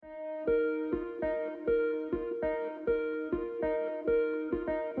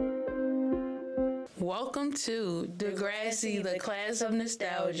Welcome to Degrassi, the Class of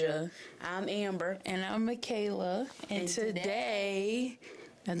Nostalgia. I'm Amber. And I'm Michaela. And today,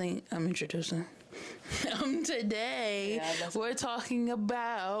 I think I'm introducing. Today, we're talking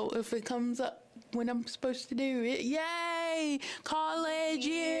about, if it comes up when I'm supposed to do it, yay! College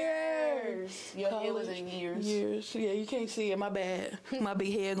years! Yeah, it was in years. Years. Yeah, you can't see it. My bad. My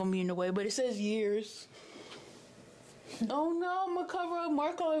big head gonna be in the way, but it says years. Oh no, I'm gonna cover up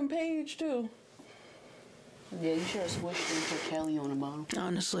Marco and Paige too. Yeah, you should have switched into Kelly on the bottom.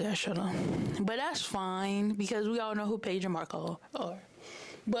 Honestly, I should have. But that's fine, because we all know who Paige and Marco are.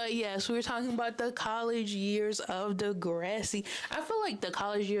 But yes, we were talking about the college years of Degrassi. I feel like the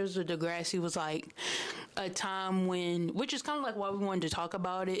college years of Degrassi was like a time when, which is kind of like why we wanted to talk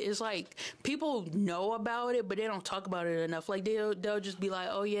about it. It's like people know about it, but they don't talk about it enough. Like they'll just be like,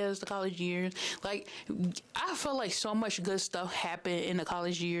 oh yeah, it's the college years. Like I feel like so much good stuff happened in the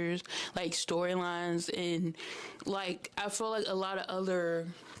college years, like storylines, and like I feel like a lot of other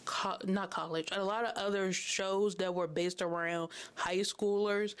a lot of other shows that were based around high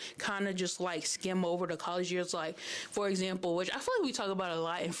schoolers kind of just like skim over the college years. Like, for example, which I feel like we talk about a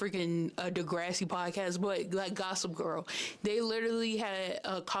lot in freaking Degrassi podcast, but like Gossip Girl, they literally had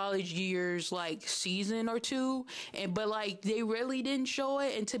a college years like season or two, but like they really didn't show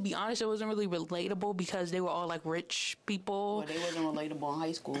it. And to be honest, it wasn't really relatable because they were all like rich people. But they wasn't relatable in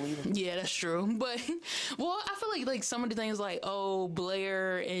high school either. Yeah, that's true. But well, I feel like some of the things like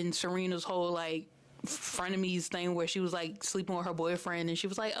Blair and Serena's whole like frenemies thing where she was like sleeping with her boyfriend and she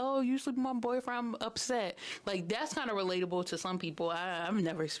was like, oh, you sleeping with my boyfriend, I'm upset. Like that's kind of relatable to some people. I've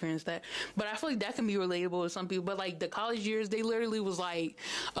never experienced that, but I feel like that can be relatable to some people. But like the college years, they literally was like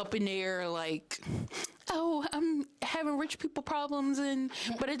up in there like, oh, I'm having rich people problems,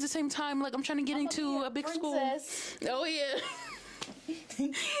 but at the same time, like I'm trying to get into a big princess school. Oh yeah.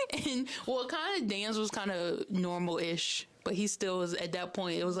 And well, kind of Dan's was kind of normal-ish, but he still was at that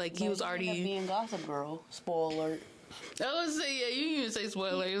point. It was like he was already being Gossip Girl. Spoiler. I would say, yeah, you even say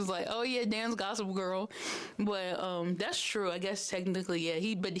spoiler. It was like, oh yeah, Dan's Gossip Girl, but that's true. I guess technically, yeah,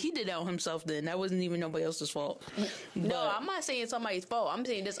 he did that on himself. Then that wasn't even nobody else's fault. No, I'm not saying somebody's fault. I'm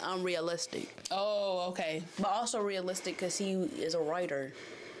saying it's unrealistic. Oh, okay, but also realistic because he is a writer.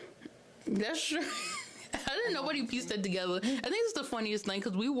 That's true. I didn't know he pieced that together. I think it's the funniest thing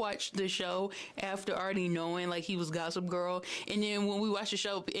because we watched the show after already knowing like he was Gossip Girl, and then when we watched the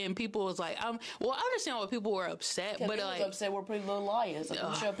show and people was like, well, I understand why people were upset, but people like was upset we're Pretty Little Liars. Like,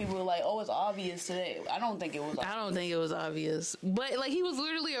 I'm sure people were like, oh, it's obvious today. I don't think it was obvious. I don't think it was obvious, but like he was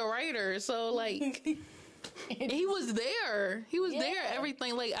literally a writer, so like. He was there. He was there.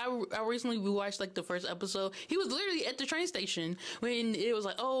 Everything. Like I recently watched like the first episode. He was literally at the train station when it was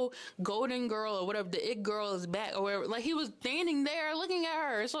like, oh, Golden Girl or whatever, the It Girl is back or whatever. Like he was standing there looking at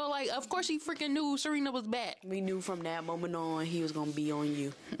her. So like, of course he freaking knew Serena was back. We knew from that moment on he was gonna be on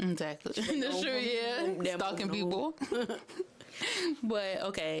you. Exactly. That's true. Yeah. Stalking people. But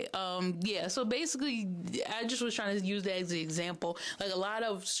okay, yeah, so basically I just was trying to use that as an example. Like a lot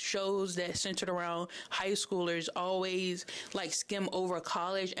of shows that centered around high schoolers always like skim over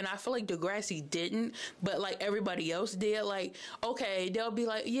college, and I feel like Degrassi didn't, but like everybody else did. Like, okay, they'll be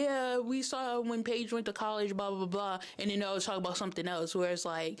like, yeah, we saw when Paige went to college, blah blah blah, and then they'll talk about something else where it's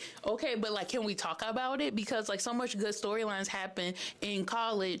like, okay, but like can we talk about it, because like so much good storylines happen in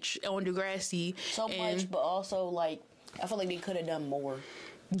college on Degrassi, so much, but also like I feel like they could have done more.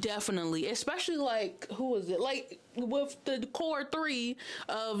 Definitely, especially like who was it? Like with the core three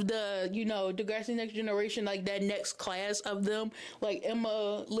of the Degrassi Next Generation, like that next class of them, like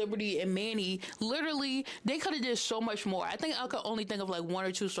Emma, Liberty, and Manny. Literally, they could have did so much more. I think I could only think of like one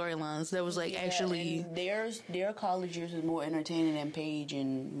or two storylines that was like actually. Their college years is more entertaining than Paige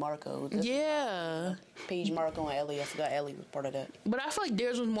and Marco. Paige, Marco, and Ellie. I forgot Ellie was part of that. But I feel like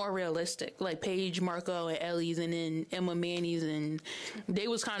theirs was more realistic. Like Paige, Marco, and Ellie's, and then Emma, Manny's, and they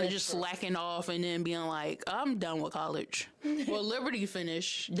was kind of just slacking off and then being like, I'm done with college. Well, Liberty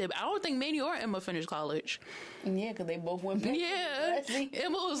finished. I don't think Manny or Emma finished college. Yeah, because they both went back. Yeah.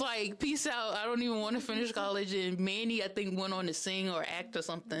 Emma was like, peace out. I don't even want to finish college. And Manny, I think, went on to sing or act or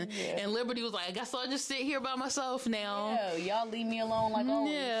something. Yeah. And Liberty was like, I guess I'll just sit here by myself now. Yeah, y'all leave me alone like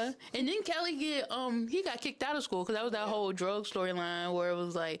always. Yeah. And then Kelly he got kicked out of school because that was that whole drug storyline where it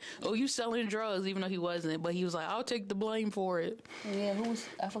was like, oh, you selling drugs, even though he wasn't. But he was like, I'll take the blame for it. Yeah, who's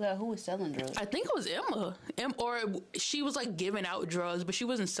I forgot who was selling drugs. I think it was Emma. Or she was like giving out drugs, but she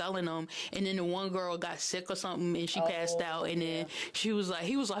wasn't selling them. And then the one girl got sick or something and she passed out. And then he was like,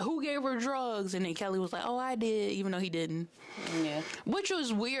 who gave her drugs? And then Kelly was like, oh, I did, even though he didn't. Yeah. Which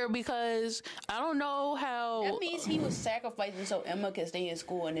was weird because I don't know how. That means he was sacrificing so Emma could stay in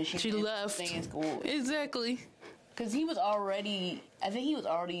school, and then she left. Stay in school. Exactly. Because he was already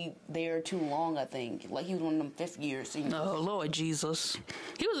there too long, I think. Like, he was one of them fifth-year seniors. Oh, Lord Jesus.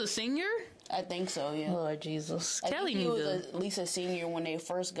 He was a senior? I think so, yeah. Lord Jesus. Kelly knew he was at least a senior when they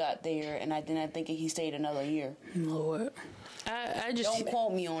first got there, and I think he stayed another year. Lord. I just... Don't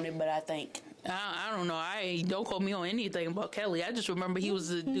quote me on it, but I think... I don't know. Don't quote me on anything about Kelly. I just remember he was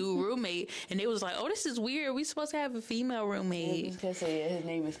a dude roommate, and it was like, oh, this is weird. We supposed to have a female roommate. Yeah, because his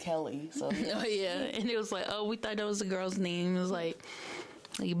name is Kelly. So. Oh, yeah. And it was like, oh, we thought that was a girl's name. It was like,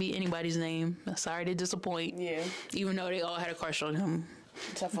 it could be anybody's name. Sorry to disappoint. Yeah. Even though they all had a crush on him.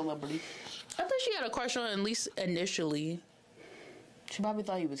 Except for Liberty. I thought she had a crush on him, at least initially. She probably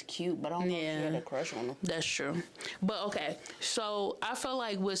thought he was cute, but I don't know if she had a crush on him. That's true. But okay, so I feel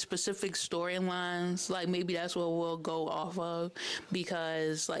like with specific storylines, like maybe that's what we'll go off of,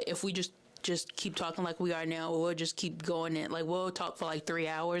 because like if we just keep talking like we are now, we'll just keep going in. Like we'll talk for like 3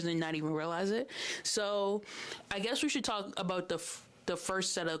 hours and not even realize it. So I guess we should talk about the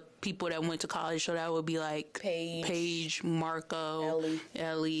first set of people that went to college. So that would be like Paige, Marco,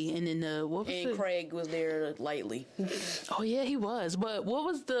 Ellie, and then Craig was there lightly. Oh yeah, he was. But what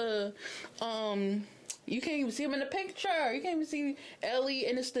was the you can't even see him in the picture. You can't even see Ellie,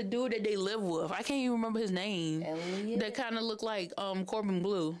 and it's the dude that they live with. I can't even remember his name. Elliot? That kind of looked like Corbin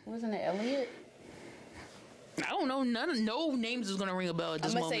Blue. Wasn't it Elliot? I don't know. No names is gonna ring a bell at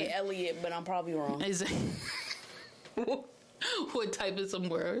this moment. I'm gonna say Elliot, but I'm probably wrong. We'll type it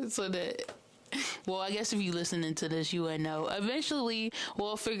somewhere so that. Well, I guess if you listening to this, you would know. Eventually,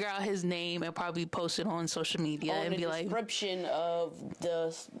 we'll figure out his name and probably post it on social media and be like description of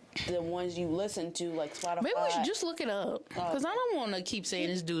the ones you listen to, like Spotify. Maybe we should just look it up because I don't want to keep saying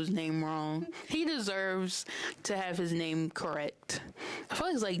this dude's name wrong. He deserves to have his name correct. I feel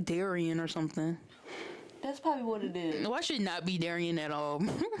like it's like Darian or something. That's probably what it is. Why should it not be Darian at all?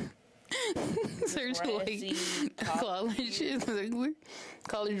 Search like college,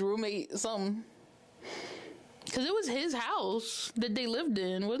 college roommate, something. Because it was his house that they lived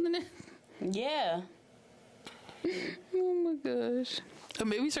in, wasn't it? Yeah. Oh my gosh. Or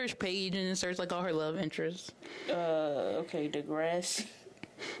maybe search Paige and then search like all her love interests. Okay, Degrassi.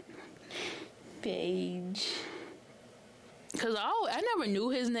 Paige. Because I never knew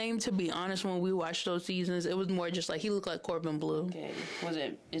his name, to be honest, when we watched those seasons. It was more just like he looked like Corbin Blue. Okay.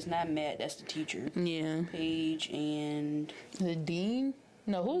 It's not Matt, that's the teacher. Yeah. Paige and... The Dean?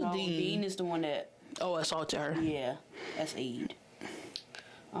 No, who's Dean? Dean is the one that... Oh, assaulted her. Yeah, that's Aid.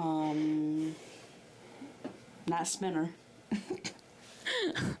 Not Spinner.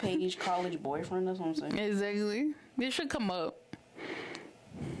 Paige college boyfriend, that's what I'm saying. Exactly. It should come up.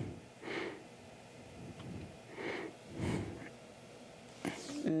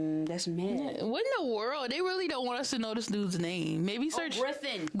 That's Matt. What in the world? They really don't want us to know this dude's name. Maybe search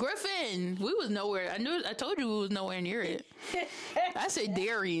Griffin. Griffin. We was nowhere. I told you we was nowhere near it. I said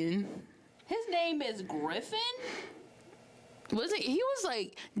Darian. His name is Griffin? Wasn't he was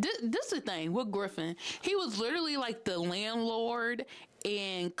like this is the thing with Griffin. He was literally like the landlord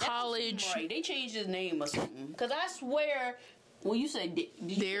in college. Right. They changed his name or something. Because I swear when you said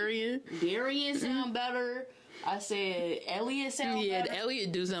Darian sound better. I said Elliot sound better. Yeah,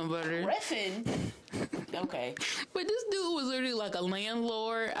 Elliot do sound better. Griffin. Okay. But this dude was literally like a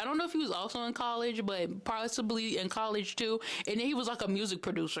landlord. I don't know if he was also in college, but possibly in college too. And then he was like a music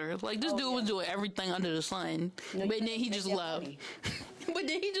producer. Like this dude was doing everything under the sun. No, but then he just left. But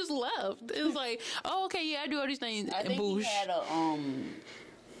then he just left. It was like, oh, okay, yeah, I do all these things. I think he had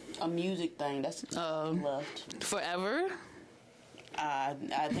a music thing. That's left. Forever?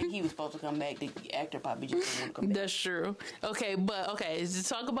 I think he was supposed to come back. The actor probably just didn't want to come back. That's true. Okay, to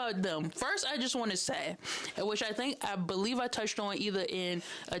talk about them. First, I just want to say, which I believe I touched on either in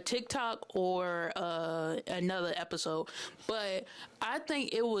a TikTok or another episode, but I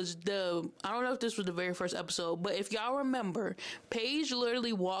think it was I don't know if this was the very first episode, but if y'all remember, Paige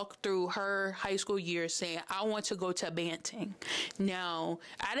literally walked through her high school years saying, I want to go to Banting. Now,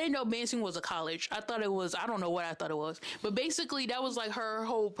 I didn't know Banting was a college. I thought it was, I don't know what I thought it was, but basically that was like her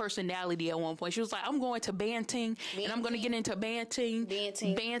whole personality at one point. She was like, I'm going to Banting, and I'm going to get into Banting.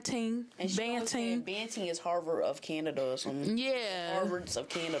 And Banting is Harvard of Canada or something. Yeah. Harvard's of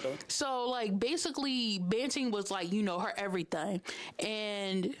Canada. So, like, basically, Banting was like, her everything.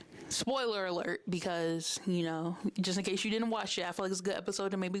 And spoiler alert, because, just in case you didn't watch it, I feel like it's a good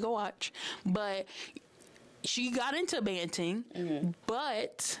episode to maybe go watch. But she got into banting,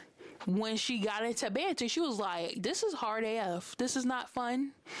 but when she got into banting, she was like, this is hard AF. This is not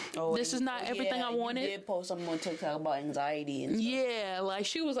fun. This is not everything I wanted. You did post something on TikTok about anxiety and stuff. Yeah, like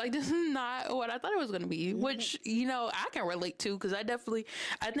she was like, this is not what I thought it was going to be, which, I can relate to, because I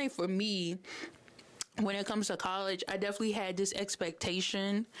think for me, when it comes to college, I definitely had this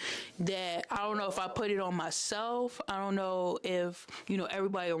expectation that I don't know if I put it on myself. I don't know if,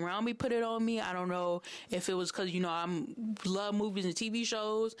 everybody around me put it on me. I don't know if it was because, I love movies and TV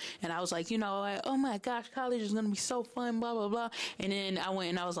shows. And I was like, oh my gosh, college is going to be so fun, blah, blah, blah. And then I went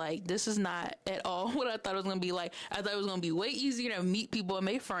and I was like, this is not at all what I thought it was going to be like. I thought it was going to be way easier to meet people and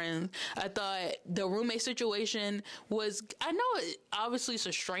make friends. I thought the roommate situation was, I know obviously it's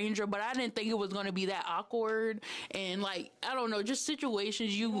a stranger, but I didn't think it was going to be that awkward, and I don't know, just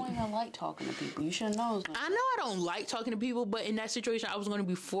situations you don't even like talking to people. You should know. I know I don't like talking to people, but in that situation I was going to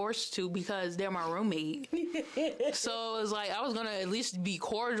be forced to, because they're my roommate. So it was like I was going to at least be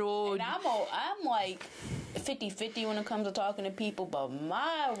cordial. And I'm like 50-50 when it comes to talking to people, but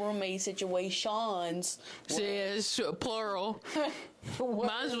my roommate situations it's plural.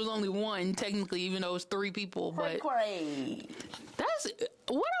 Mine was only one technically, even though it was 3 people. But that's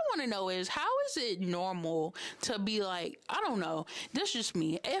what I want to know is, how is it normal to be like, I don't know, this is just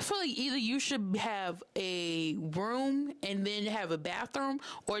me. I feel like either you should have a room and then have a bathroom,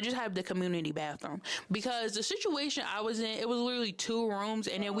 or just have the community bathroom. Because the situation I was in, it was literally 2 rooms,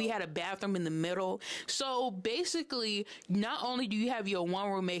 and then we had a bathroom in the middle. So basically, not only do you have your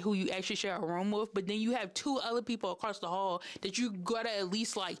one roommate who you actually share a room with, but then you have 2 other people across the hall that you gotta at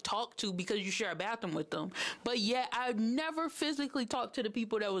least talk to, because you share a bathroom with them. But yet I never physically talked to the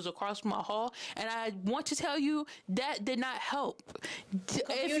people that was across my hall, and I want to tell you that did not help.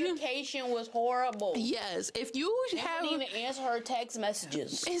 Communication was horrible. Yes, if you don't even answer her text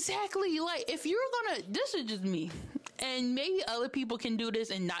messages. Exactly. Like, if you're gonna, this is just me, and maybe other people can do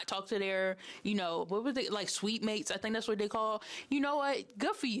this and not talk to their, what was it, suite mates? I think that's what they call. You know what?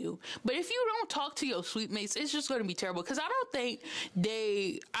 Good for you. But if you don't talk to your suite mates, it's just going to be terrible. Because I don't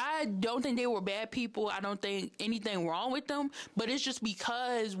think they were bad people. I don't think anything wrong with them. But it's just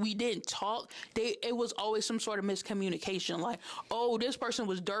because we didn't talk, it was always some sort of miscommunication. Like, oh, this person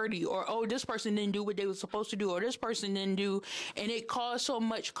was dirty, or oh, this person didn't do what they were supposed to do, or this person didn't do, and it caused so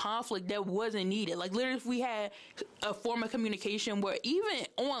much conflict that wasn't needed. Like, literally, if we had a form of communication where even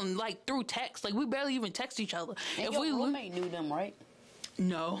on through text, we barely even text each other. And if your roommate knew them, right?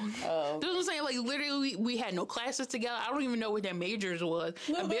 No. Oh. This is what I'm saying. Literally, we had no classes together. I don't even know what their majors was.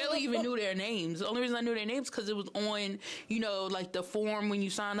 I barely even knew their names. The only reason I knew their names because it was on, the form when you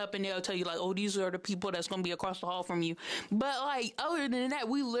sign up, and they'll tell you, oh, these are the people that's going to be across the hall from you. But, other than that,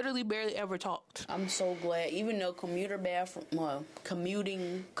 we literally barely ever talked. I'm so glad. Even though community bathrooms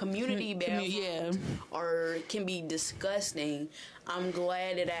can be disgusting, I'm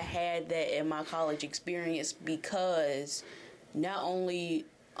glad that I had that in my college experience, because not only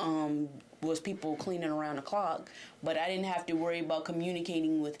was people cleaning around the clock, but I didn't have to worry about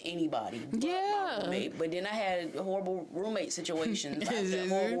communicating with anybody. Yeah. But then I had horrible roommate situations.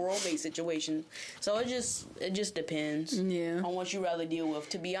 So it just depends on what you rather deal with.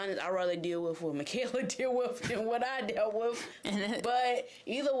 To be honest, I'd rather deal with what Michaela dealt with than what I dealt with. But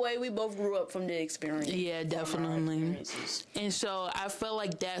either way, we both grew up from the experience. Yeah, definitely. And so I felt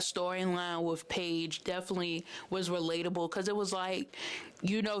like that storyline with Paige definitely was relatable, because it was like,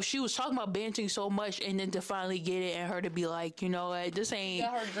 she was talking about banting so much, and then to finally get it and her to be like, this ain't... She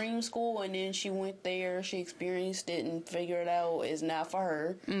got her dream school, and then she went there, she experienced it and figured out it's not for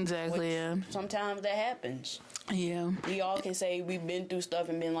her. Exactly, yeah. Sometimes that happens. Yeah. We all can say we've been through stuff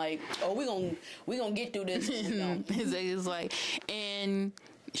and been like, oh, we gonna get through this. It's like, and...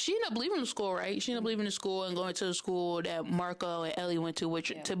 She ended up leaving the school, right? She ended up leaving the school and going to the school that Marco and Ellie went to,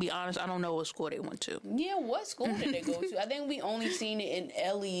 which, to be honest, I don't know what school they went to. Yeah, what school did they go to? I think we only seen it in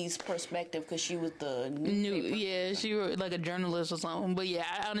Ellie's perspective, because she was the newspaper. Yeah, she was like a journalist or something. But yeah,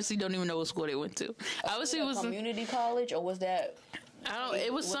 I honestly don't even know what school they went to. Was it a community college, or was that...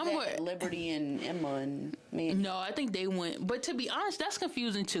 It was somewhere. Liberty and Emma and me. No, I think they went. But to be honest, that's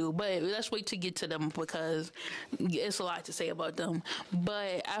confusing too. But let's wait to get to them, because it's a lot to say about them.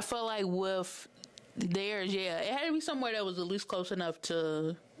 But I felt like with theirs, it had to be somewhere that was at least close enough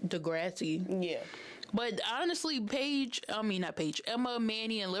to Degrassi. Yeah. But honestly, Emma,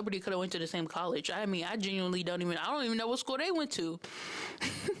 Manny, and Liberty could have went to the same college. I genuinely don't even know what school they went to.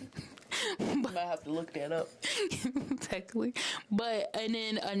 Might have to look that up. Exactly. But, and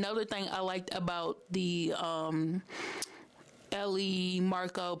then another thing I liked about the Ellie,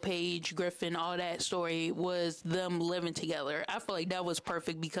 Marco, Paige, Griffin, all that story was them living together. I feel like that was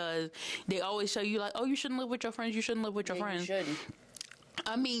perfect because they always tell you like, oh, you shouldn't live with your friends. You shouldn't live with your friends. You shouldn't.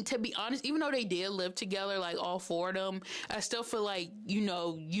 I mean, to be honest, even though they did live together, like all four of them, I still feel like, you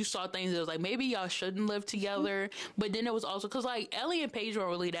know, you saw things that was like, maybe y'all shouldn't live together. But then it was also, because like Ellie and Paige weren't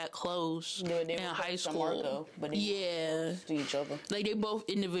really that close in high school. Marco, but they to each other. Like they both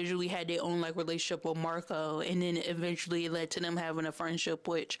individually had their own like relationship with Marco, and then eventually it led to them having a friendship,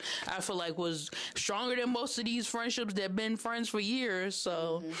 which I feel like was stronger than most of these friendships that been friends for years.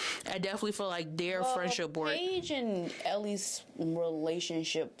 So I definitely feel like their friendship worked. Paige and Ellie's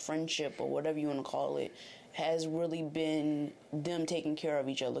friendship, or whatever you want to call it, has really been them taking care of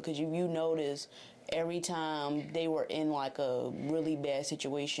each other. Because if you notice, every time they were in like a really bad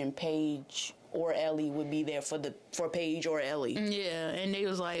situation, Paige or Ellie would be there for Paige or Ellie. Yeah, and they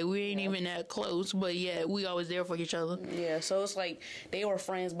was like, we ain't even that close, but yeah, we always there for each other. Yeah, so it's like they were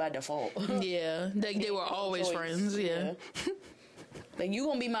friends by default. Yeah, they were always friends. Yeah. Like, you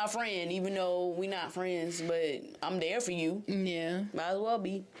gonna be my friend even though we not friends, but I'm there for you. Yeah, might as well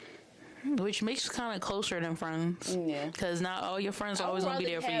be. Which makes you kind of closer than friends. Yeah, because not all your friends are always gonna be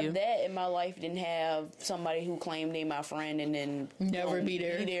there for you. Have that in my life than have somebody who claimed they my friend and then never be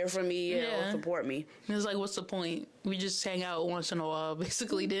there for me or support me. It's like, what's the point? We just hang out once in a while,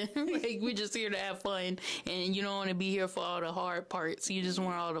 basically. Then like, we just here to have fun, and you don't want to be here for all the hard parts. You just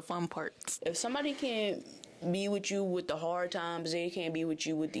want all the fun parts. If somebody can't be with you with the hard times, they can't be with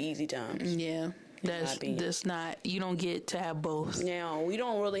you with the easy times. Yeah. That's not, you don't get to have both. Now, we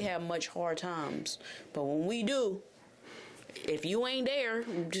don't really have much hard times, but when we do, if you ain't there,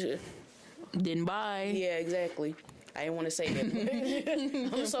 then bye. Yeah, exactly. I didn't want to say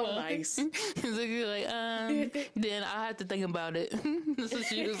that. I'm so nice. Then I had to think about it. So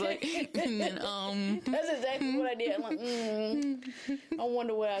she was like, and then, That's exactly what I did. I'm like, I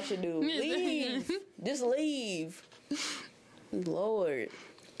wonder what I should do. Leave. Just leave. Lord.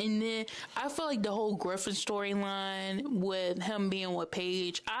 And then I feel like the whole Griffin storyline with him being with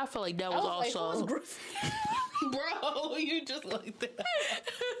Paige, I feel like that was also. Like, bro, you just like that.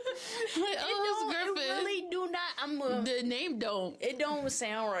 It really do not. The name don't. It don't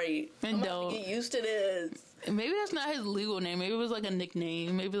sound right. It don't. Get used to this. Maybe that's not his legal name. Maybe it was like a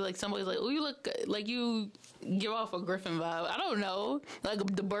nickname. Maybe like somebody's like, oh, you look like you give off a Griffin vibe. I don't know.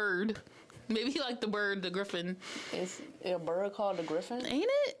 Like the bird. Maybe he liked the bird, the Griffin. Is a bird called a Griffin? Ain't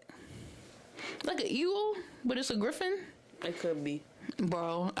it? Like an eagle, but it's a Griffin? It could be.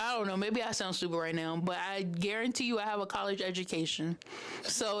 Bro, I don't know. Maybe I sound stupid right now, but I guarantee you I have a college education.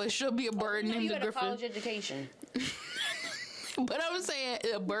 So it should be a bird named the Griffin. A college education. But I'm saying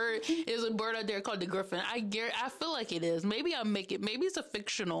a bird is a bird out there called the Griffin. I feel like it is. Maybe I make it. Maybe it's a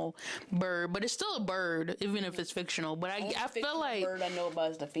fictional bird, but it's still a bird, even if it's fictional. But I feel like bird I know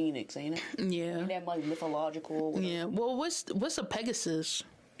about is the phoenix, ain't it? Yeah. Ain't that like mythological? Yeah. Well, what's a Pegasus?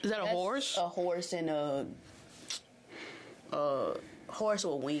 Is that a horse? A horse and a horse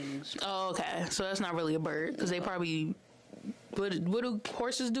with wings. Oh, okay. So that's not really a bird because they probably. What do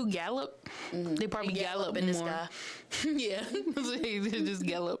horses do? Gallop? Mm-hmm. They probably gallop in the sky. Yeah, they just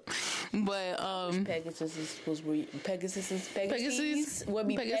gallop. But Pegasus would be Pegasi.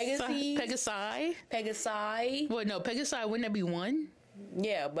 Pegasi. What? No, Pegasi. Wouldn't that be one?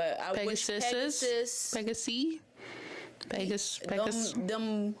 Yeah, but I wish Pegasus. Pegasus.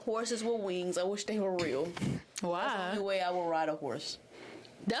 Them horses with wings. I wish they were real. Why? That's the only way I would ride a horse.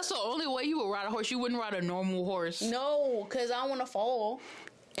 That's the only way you would ride a horse. You wouldn't ride a normal horse. No, because I want to fall.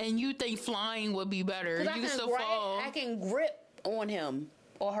 And you think flying would be better. You can still fall. I can grip on him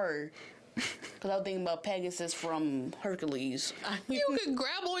or her. Because I was thinking about Pegasus from Hercules. You could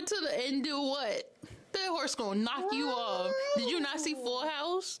grab onto and do what? That horse gonna knock you off. Did you not see Full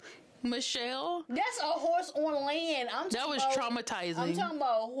House? Michelle? That's a horse on land. That was traumatizing. I'm talking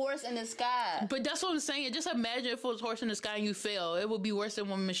about a horse in the sky. But that's what I'm saying. Just imagine if it was a horse in the sky and you fell. It would be worse than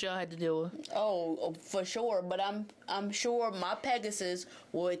what Michelle had to deal with. Oh, for sure. But I'm sure my Pegasus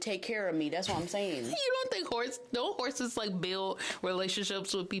would take care of me. That's what I'm saying. You don't think horses like build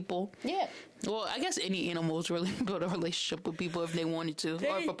relationships with people? Yeah. Well, I guess any animals really build a relationship with people if they wanted to,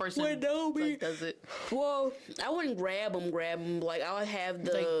 or if a person does it. Well, I wouldn't grab them. Like I would have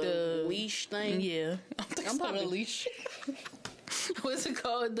the leash thing. Yeah, I'm probably a leash. What's it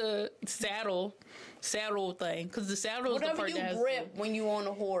called? The saddle thing, because the saddle is the part that has grip when you on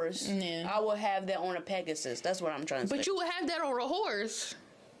a horse. Yeah. I would have that on a Pegasus. That's what I'm trying to say. But you would have that on a horse.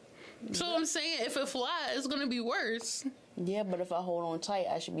 So I'm saying, if it flies, it's gonna be worse. Yeah, but if I hold on tight,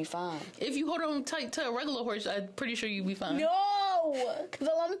 I should be fine. If you hold on tight to a regular horse, I'm pretty sure you'd be fine. No, because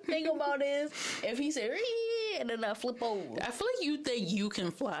all I'm thinking about is if he said, and then I flip over. I feel like you think you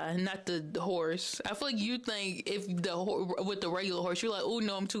can fly, not the horse. I feel like you think if with the regular horse, you're like, oh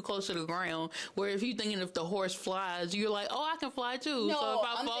no, I'm too close to the ground. Where if you thinking if the horse flies, you're like, oh, I can fly too. No, so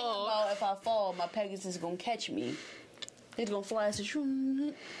I'm thinking about if I fall, my Pegasus is gonna catch me. It's gonna fly.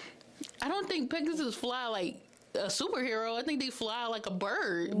 I don't think Pegasus fly like a superhero. I think they fly like a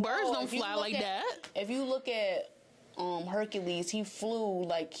bird. Birds don't fly like that. If you look at Hercules, he flew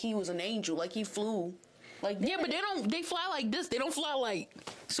like he was an angel. Like he flew. Like that. Yeah, but they fly like this. They don't fly like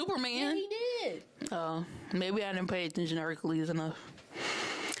Superman. Yeah, he did. Oh, maybe I didn't pay attention to Hercules enough.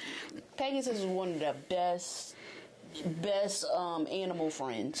 Pegasus is one of the best animal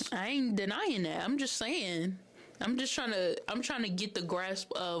friends. I ain't denying that. I'm just saying. I'm trying to get the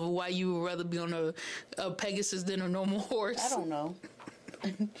grasp of why you would rather be on a Pegasus than a normal horse. I don't know.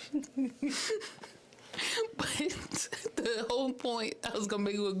 But the whole point I was gonna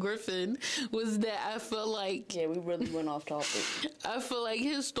make with Griffin was that I felt like, yeah, we really went off topic. I feel like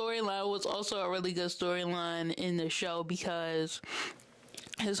his storyline was also a really good storyline in the show because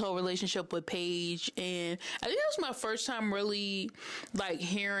his whole relationship with Paige, and I think that was my first time really like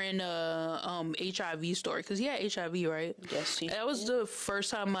hearing a HIV story, because he had HIV, right? Yes, that was the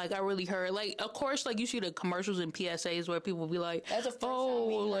first time like I really heard, like, of course, like you see the commercials and PSAs where people be like, that's the first time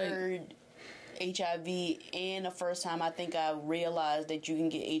we heard HIV, and the first time I think I realized that you can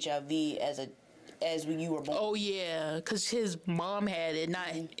get HIV as when you were born. Oh yeah, because his mom had it, not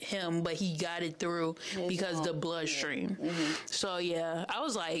him, but he got it through because the bloodstream. Yeah. Mm-hmm. So yeah, I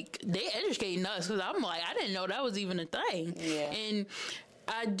was like, they educating us, because I'm like, I didn't know that was even a thing. Yeah, and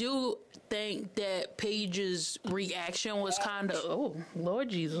I do think that Paige's reaction was kind of, oh Lord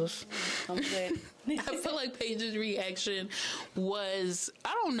Jesus. I'm good. I feel like Paige's reaction was,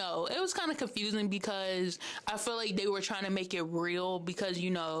 I don't know, it was kind of confusing because I feel like they were trying to make it real, because,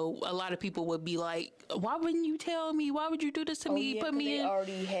 you know, a lot of people would be like, why wouldn't you tell me? Why would you do this to me? Yeah, put me in. They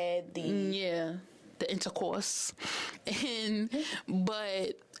already had the intercourse.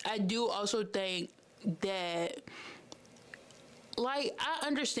 But I do also think that, like, I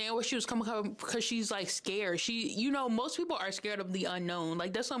understand where she was coming from, because she's like scared. She, you know, most people are scared of the unknown.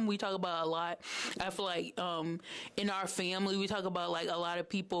 Like, that's something we talk about a lot. I feel like in our family, we talk about like a lot of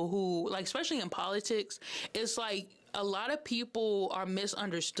people who, like, especially in politics, it's like a lot of people are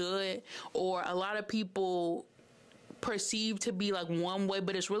misunderstood, or a lot of people perceived to be like one way,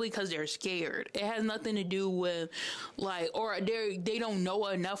 but it's really because they're scared. It has nothing to do with like, or they don't know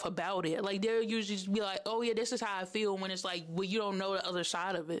enough about it. Like, they'll usually just be like, oh yeah, this is how I feel, when it's like, well, you don't know the other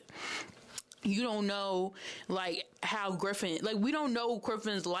side of it. You don't know like how Griffin, like, we don't know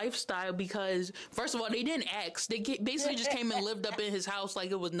Griffin's lifestyle, because first of all, they didn't ask. They basically just came and lived up in his house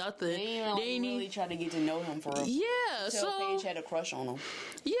like it was nothing. They didn't really try to get to know him for real. Yeah, so Paige had a crush on him.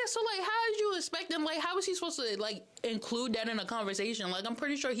 Yeah, so like, how did you expect him? Like, how was he supposed to like include that in a conversation? Like, I'm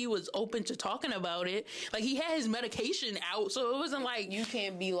pretty sure he was open to talking about it. Like, he had his medication out, so it wasn't like, you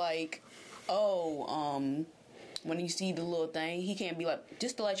can't be like, when you see the little thing, he can't be like,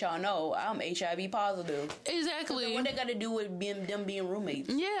 just to let y'all know, I'm HIV positive. Exactly. What they got to do with them being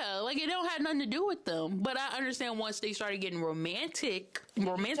roommates? Yeah, like, it don't have nothing to do with them. But I understand once they started getting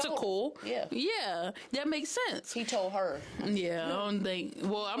romantical. Yeah, that makes sense. He told her. Yeah, I don't think.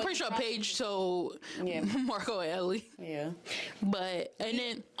 Well, I'm pretty sure Paige told Marco and Ellie. Yeah, but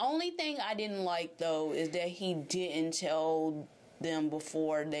then only thing I didn't like though is that he didn't tell them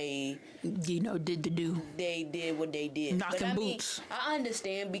before they, you know, did what they did. Knocking boots. I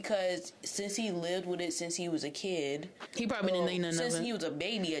understand, because since he lived with it since he was a kid, he probably didn't think nothing of it. Since he was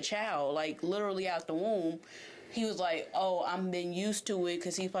a child, like literally out the womb, he was like, oh, I'm been used to it,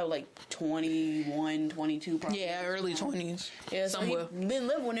 because he's probably like 21, 22 probably. Yeah, early 20s. Yeah, so he's been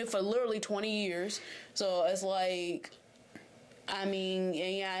living with it for literally 20 years. So it's like, I mean,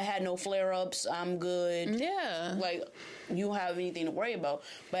 yeah, I had no flare-ups. I'm good. Yeah. Like, you don't have anything to worry about.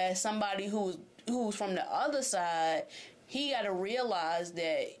 But as somebody who's from the other side, he got to realize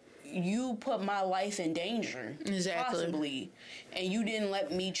that you put my life in danger. Exactly. Possibly. And you didn't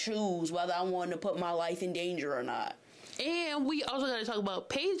let me choose whether I wanted to put my life in danger or not. And we also got to talk about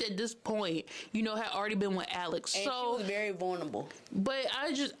Paige at this point, you know, had already been with Alex. And so she was very vulnerable. But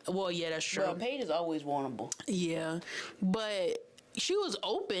yeah, that's true. Well, Paige is always vulnerable. Yeah. But she was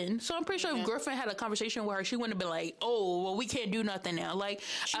open, so I'm pretty sure if Griffin had a conversation with her, she wouldn't have been like, "Oh, well, we can't do nothing now." Like,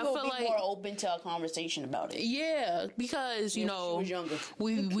 She I would feel be like more open to a conversation about it. yeah, because you know, she was younger.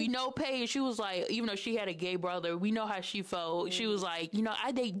 we know Paige. She was like, even though she had a gay brother, we know how she felt. She was like, you know,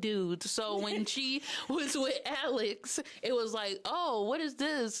 I date dudes. So when she was with Alex, it was like, oh, what is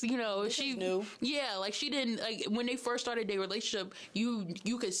this? You know, This she is new. yeah, like she didn't like when they first started their relationship.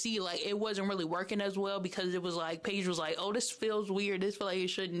 You could see like it wasn't really working as well because it was like Paige was like, oh, this feels weird. This feel like it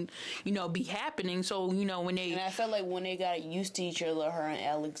shouldn't, you know, be happening. So you know when they And I felt like when they got used to each other, her and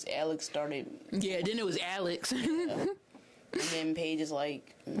Alex started. yeah, then it was Alex. And then Paige is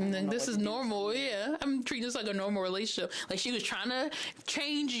like, This is normal, yeah. I'm treating this like a normal relationship. Like she was trying to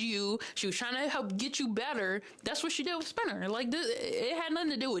change you. She was trying to help get you better. That's what she did with Spinner. Like it had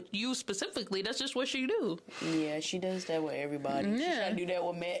nothing to do with you specifically. That's just what she do. Yeah, she does that with everybody. Yeah. She trying to do that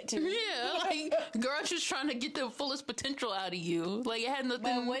with Matt too. Yeah, like girl, just trying to get the fullest potential out of you. Like it had nothing.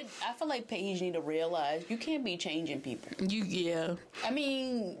 But what I feel like Paige need to realize, you can't be changing people. Yeah. I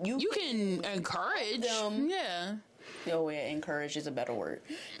mean, you can encourage them. Yeah. Oh yeah, encourage is a better word.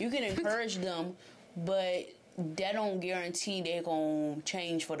 You can encourage them, but that don't guarantee they're gonna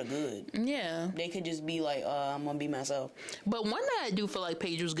change for the good. Yeah. They could just be like, I'm gonna be myself. But one thing I do feel like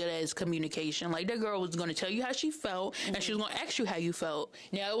Paige was good at is communication. Like that girl was gonna tell you how she felt, and she was gonna ask you how you felt.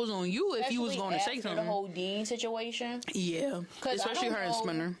 Now it was on you if you was gonna say After something. the whole Dean situation. Yeah, especially her and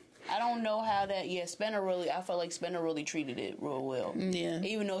Spinner. I don't know how that. Yeah, Spinner really. I felt like Spinner really treated it real well. Yeah,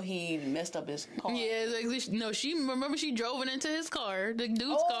 even though he messed up his car. Yeah, like, no, she remember she drove it into his car, the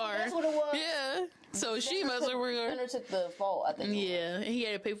dude's car. That's what it was. Yeah, so she messed up with her. Spinner took the fault. I think. Yeah, and he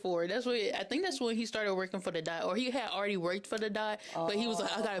had to pay for it. That's what I think. That's when he started working for the dot, or he had already worked for the dot, but he was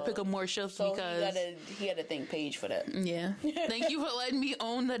like, I gotta pick up more shifts because he had to thank Paige for that. Yeah, thank you for letting me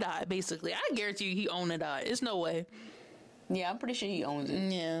own the dot. Basically, I guarantee you, he owned the dot. It's no way. Yeah, I'm pretty sure he owns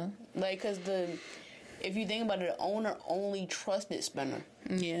it. Yeah. Like, because if you think about it, the owner only trusted Spinner.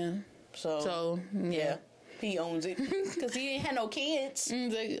 Yeah. So yeah. He owns it. Because he ain't had no kids.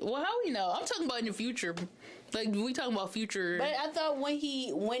 Like, well, how we know? I'm talking about in the future. Like, we talking about future. But I thought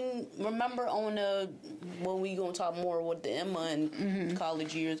remember when we gonna talk more with the Emma in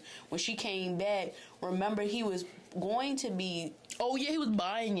college years, when she came back, remember he was going to be... Oh, yeah, he was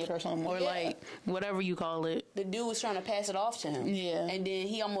buying it or something. Or, like, whatever you call it. The dude was trying to pass it off to him. Yeah. And then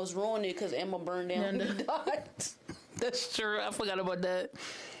he almost ruined it because Emma burned down the dot. That's true. I forgot about that.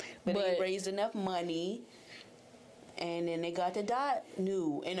 But he raised enough money, and then they got the dot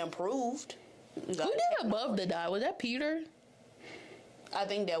new and improved. Who did above the dot? Was that Peter? I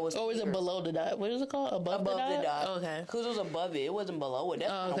think that was. Or was it below the dot? What is it called? Above the dot? Okay. Because it was above it. It wasn't below it.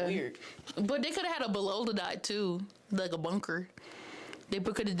 That's kind of weird. But they could have had a below the dot too, like a bunker. They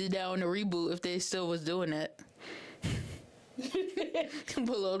could have did that on the reboot if they still was doing that.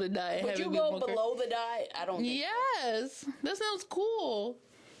 Below the dot. Would you go below the dot? I don't think Yes. That sounds cool.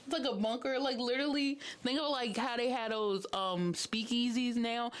 It's like a bunker. Like literally think of like how they had those speakeasies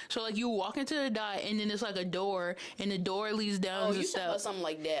now. So like you walk into the dot and then it's like a door and the door leads down the steps. About something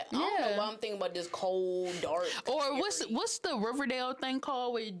like that. I don't know why I'm thinking about this cold, dark. Or what's the Riverdale thing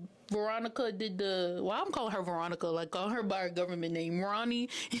called where Veronica did I'm calling her Veronica, like calling her by her government name, Ronnie.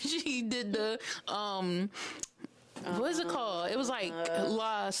 She did the what is it called? It was like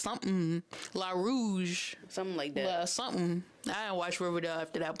La Rouge. Something like that. I didn't watch Riverdale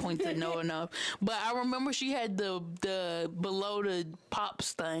after that point to know enough. But I remember she had the below the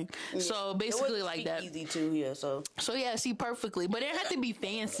pops thing. Yeah. So basically like that. Easy too, yeah. So yeah, see perfectly. But it had to be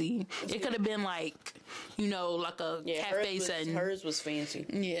fancy. It could have been like, like a cafe setting. Hers was fancy.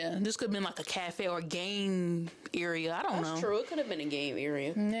 Yeah. This could have been like a cafe or game area. I don't know. That's true. It could have been a game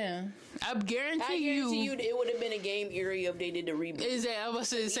area. Yeah. I guarantee you it would have been a game area if they did the reboot. Is that I was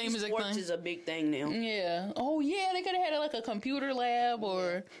say the same exact thing? Sports is a big thing now. Yeah. Oh yeah, they could have had like a computer lab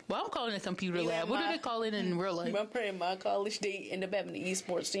or I'm calling it a computer lab. What do they call it in real life? Remember in my college they ended up having an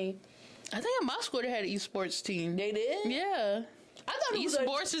esports team? I think in my school they had an esports team. They did? Yeah. I thought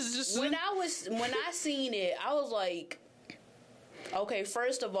esports is just when I seen it, I was like, okay,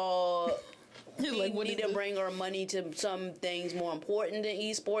 first of all, we need to bring our money to some things more important than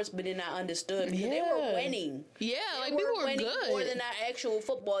esports, but then I understood because they were winning. Yeah, like people were winning good. More than our actual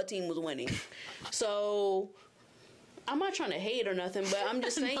football team was winning. So I'm not trying to hate or nothing, but I'm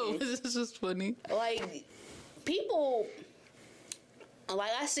just saying. No, this is just funny. Like people,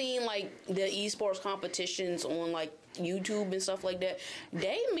 like I seen like the esports competitions on like YouTube and stuff like that.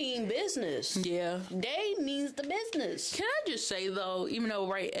 They mean business. Yeah, they means the business. Can I just say though, even though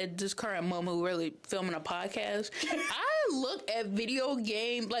right at this current moment we're really filming a podcast, I look at video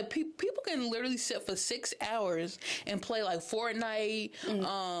game, like people can literally sit for 6 hours and play like Fortnite,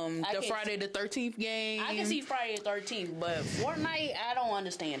 the Friday the 13th game. I can see Friday the 13th, but Fortnite, I don't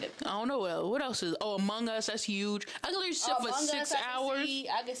understand it. I don't know what else is. Oh, Among Us, that's huge. I can literally sit for 6 hours.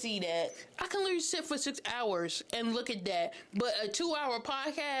 I can see that. I can literally sit for 6 hours and look at that. But a 2-hour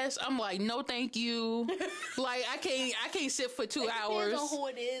podcast, I'm like, no, thank you. Like I can't sit for 2 hours. Depends on who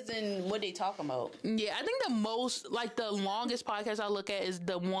it is and what they talking about. Yeah, I think the longest podcast I look at is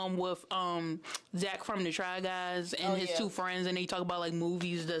the one with Zach from the Try Guys and his two friends, and they talk about like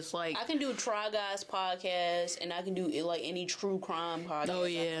movies that's like. I can do Try Guys podcast, and I can do like any true crime podcast. Oh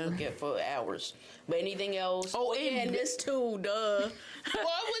yeah, I can look at for hours. But anything else? Oh, and this too, duh. Well,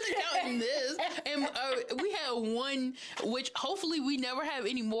 I wasn't counting this, and we had one, which hopefully we never have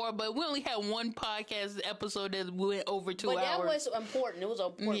any more. But we only had one podcast episode that went over 2 hours. But that was important. It was an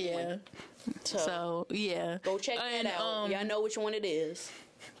important one. So yeah, go check that out. Y'all know which one it is.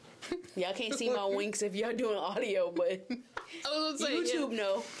 Y'all can't see my winks if y'all doing audio, but YouTube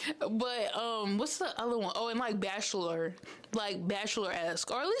know. But what's the other one? Oh, and like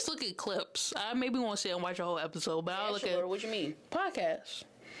Bachelor-esque, or at least look at clips. I maybe won't sit and watch a whole episode, but I'll look at. What you mean? Podcasts.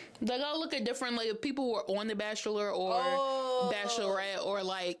 Like I'll look at different like people who are on The Bachelor or Bachelorette or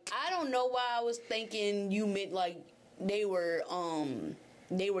like. I don't know why I was thinking you meant like they were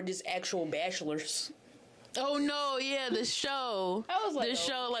just actual bachelors. Oh no! Yeah, the show. I was like, the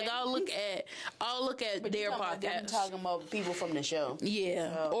show. Like I'll look at but their podcast. I'm talking about people from the show.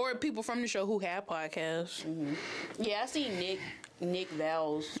 Yeah, or people from the show who have podcasts. Mm-hmm. Yeah, I seen Nick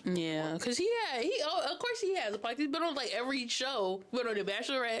Val's. Yeah, because of course he has a podcast. He's been on like every show. Been on The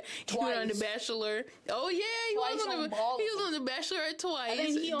Bachelorette. He been on The Bachelor. Oh yeah, he was on The Bachelorette twice. I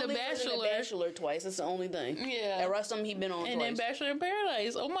think he only The Bachelor. Was in The Bachelor twice. That's the only thing. Yeah, the rest of them he been on. And twice. then Bachelor in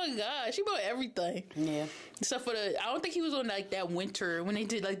Paradise. Oh my gosh, he been on everything. Yeah. Except for I don't think he was on like that winter when they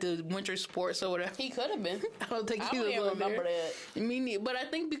did like the winter sports or whatever. He could have been. I don't think he was on remember there. that. Me neither. But I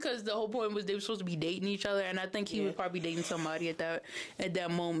think because the whole point was they were supposed to be dating each other, and I think he was probably dating somebody at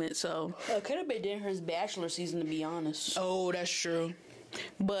that moment. So it could have been during his Bachelor season, to be honest. Oh, that's true.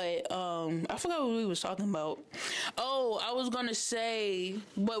 But I forgot what we was talking about. Oh, I was gonna say,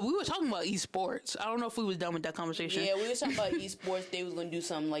 but we were talking about esports. I don't know if we was done with that conversation. Yeah, we was talking about esports. They was gonna do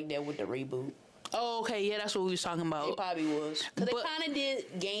something like that with the reboot. Oh, okay, yeah, that's what we was talking about. It probably was. Because they kind of did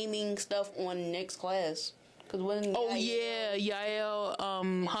gaming stuff on Next Class. Yael,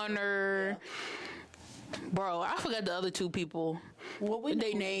 Hunter. Yeah. Bro, I forgot the other two people. What we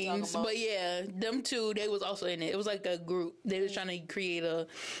their names, but yeah, them two, they was also in it. It was like a group. They was trying to create a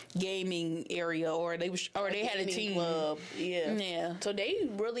gaming area, or they had a team club. Yeah. So they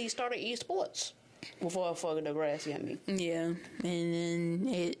really started esports before I fucking the grass got me. Yeah, and then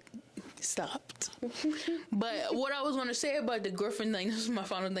it stopped. But what I was going to say about the Griffin thing, this is my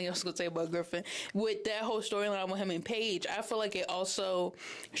final thing I was going to say about Griffin, with that whole storyline with him and Paige, I feel like it also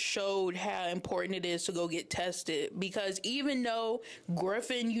showed how important it is to go get tested, because even though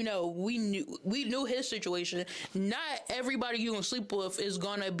Griffin, we knew his situation, not everybody you gonna sleep with is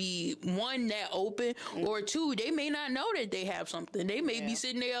gonna be one that open, or two, they may not know that they have something. They may be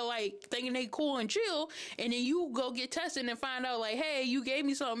sitting there like thinking they cool and chill, and then you go get tested and find out like, hey, you gave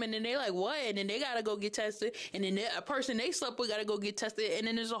me something, and then they like, what? And then they gotta go get tested, and then a person they slept with gotta go get tested, and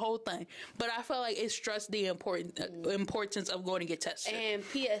then there's a whole thing. But I feel like it stressed the importance of going to get tested. And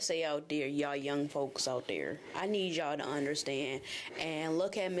PSA out there, y'all young folks out there, I need y'all to understand. And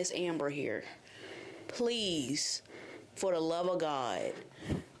look at Miss Amber here. Please, for the love of God,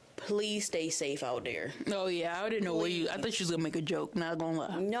 please stay safe out there. Oh yeah, I didn't know I thought she was gonna make a joke, not gonna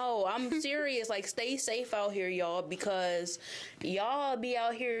lie. No, I'm serious. Like, stay safe out here, y'all, because y'all be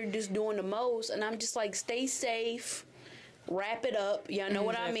out here just doing the most, and I'm just like, stay safe, wrap it up, y'all know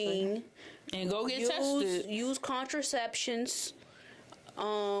what I mean, and go get tested. Use contraceptions.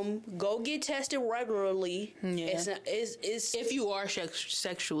 Go get tested regularly. Yeah. It's if you are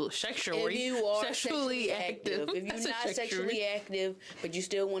sexually active. If you're not sexually active, but you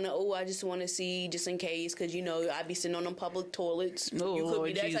still want to, I just want to see, just in case, because I be sitting on them public toilets. Oh, you could Lord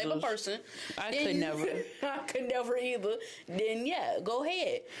be that Jesus. type of person. I could never. I could never either. Then yeah, go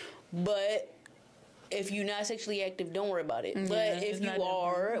ahead. But if you're not sexually active, don't worry about it. Yeah, but if you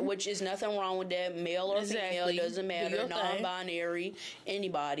are, which is nothing wrong with that, male or female, doesn't matter, non-binary,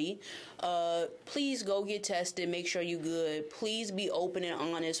 anybody, please go get tested, make sure you're good. Please be open and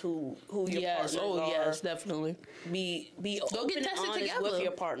honest who your partners are. Yes, definitely. Be go open get tested and honest together with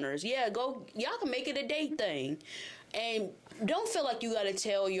your partners. Yeah, y'all can make it a date thing. And don't feel like you gotta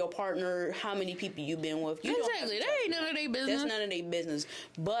tell your partner how many people you've been with. You exactly. That ain't none of their business. That's none of their business.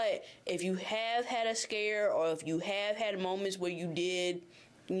 But if you have had a scare, or if you have had moments where you did,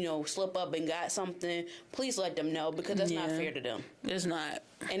 slip up and got something, please let them know, because that's not fair to them. It's not.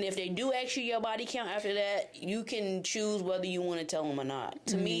 And if they do ask you your body count after that, you can choose whether you want to tell them or not.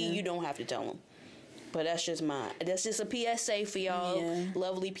 To me, you don't have to tell them. But that's just mine. That's just a PSA for y'all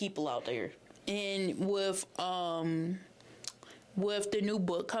lovely people out there. And with the new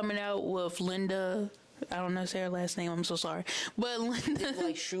book coming out with Linda, I don't know say her last name, I'm so sorry. But Linda, it's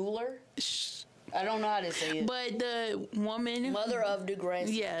like Schuler? I don't know how to say it. But the woman, mother of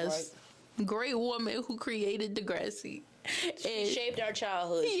Degrassi. Yes. Right? Great woman who created Degrassi. She shaped our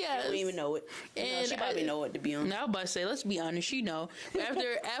childhood. Yes. She don't even know it. And she probably know it, to be honest. I was about to say, let's be honest, she know.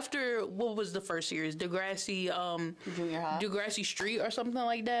 After what was the first series? Degrassi Junior High? Degrassi Street or something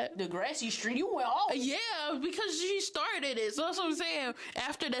like that? Degrassi Street? You went off. Yeah, because she started it. So that's what I'm saying.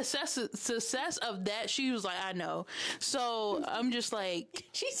 After the success of that, she was like, I know. So I'm just like...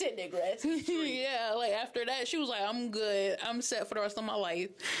 She said Degrassi Street. Yeah, like after that, she was like, I'm good. I'm set for the rest of my life.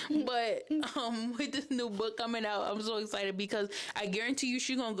 But with this new book coming out, I'm so excited because I guarantee you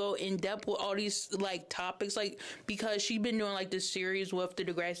she's gonna go in depth with all these like topics, like because she's been doing like this series with the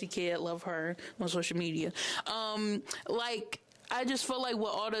Degrassi kid. Love her on social media. Like I just felt like with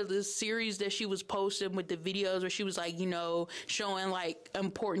all of the series that she was posting with the videos where she was like, showing like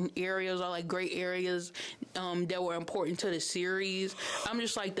important areas or like great areas that were important to the series. I'm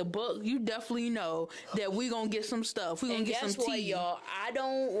just like, the book, you definitely know that we gonna get some stuff. We gonna get some tea. Guess what, y'all? I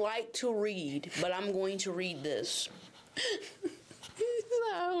don't like to read, but I'm going to read this.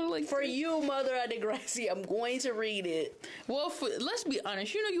 For you, Mother of Degrassi, I'm going to read it. Well, let's be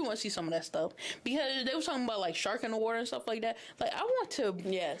honest. You want to see some of that stuff because they were talking about like shark in the water and stuff like that. Like, I want to.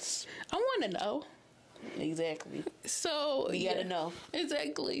 Yes, I want to know. Exactly. So you gotta know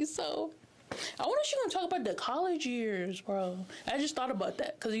exactly. So I wonder if she's gonna talk about the college years, bro. I just thought about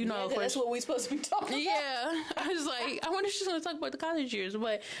that because of course, that's what we're supposed to be talking about. Yeah, I was like, I wonder if she's gonna talk about the college years.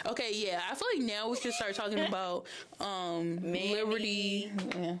 But okay, yeah, I feel like now we should start talking about Liberty,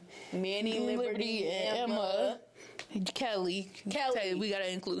 Manny, Liberty, and Emma. Kelly. We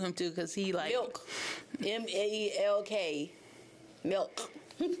gotta include him too because he like Milk. M-A-E-L-K. Milk.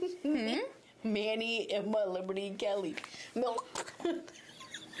 Manny, Emma, Liberty, Kelly. Milk.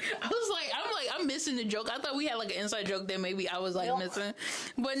 I'm missing the joke. I thought we had like an inside joke that maybe I was like milk. Missing,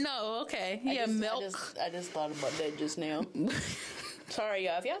 but no. Okay, milk. I just thought about that just now. Sorry,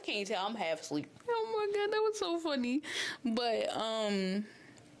 y'all. If y'all can't tell, I'm half asleep. Oh my god, that was so funny. But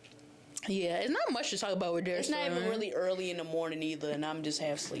yeah, it's not much to talk about with their It's not even really early in the morning either, and I'm just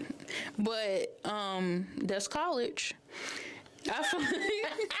half asleep. But that's college. I feel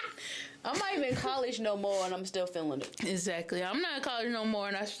like I'm not even in college no more, and I'm still feeling it. Exactly. I'm not in college no more,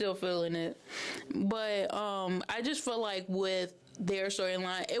 and I'm still feeling it. But I just feel like with their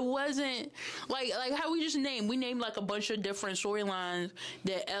storyline, it wasn't like how we just named. We named like a bunch of different storylines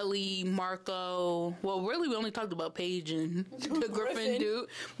that Ellie, Marco. Well, really, we only talked about Paige and the Griffin dude.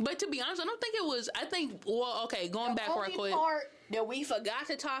 But to be honest, I don't think it was. I think. Well, okay, going back right quick. Part that we forgot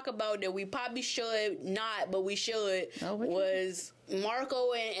to talk about that we probably should not, but we should was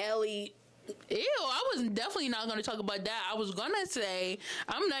Marco and Ellie. Ew, I was definitely not going to talk about that. I was going to say,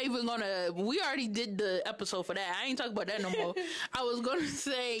 I'm not even going to, we already did the episode for that. I ain't talking about that no more. I was going to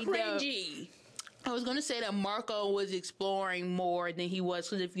say cringy. I was going to say that Marco was exploring more than he was.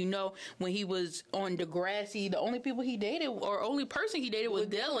 Because if you know, when he was on Degrassi, the only people he dated, or only person he dated was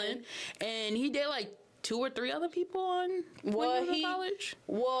Dylan. And he dated like 2 or 3 other people when he was in college.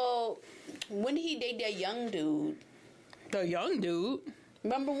 Well, when he dated that young dude. The young dude?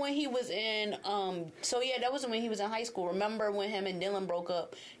 Remember when he was in, that wasn't when he was in high school. Remember when him and Dylan broke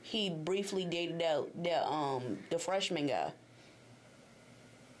up, he briefly dated the freshman guy.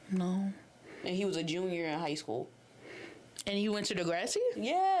 No. And he was a junior in high school. And he went to Degrassi?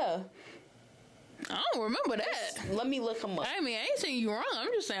 Yeah. I don't remember that. Let me look him up. I mean, I ain't saying you wrong.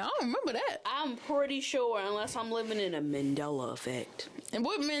 I'm just saying I don't remember that. I'm pretty sure, unless I'm living in a Mandela effect. And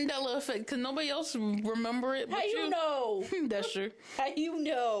what Mandela effect? Because nobody else remember it. How you know? That's true. How you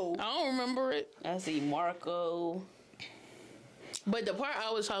know? I don't remember it. I see Marco. But the part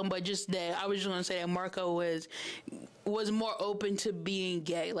I was talking about, just that, I was just going to say that Marco was more open to being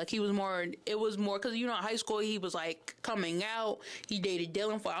gay. Like, it was more, because, in high school, he was, like, coming out. He dated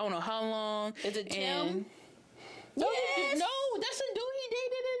Dylan for I don't know how long. Is it Tim? Yes. No, that's the dude he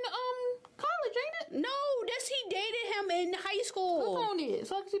dated in college, ain't it? No, he dated him in high school. Click on it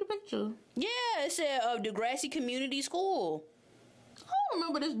so I can see the picture. Yeah, it said Degrassi Community School. I don't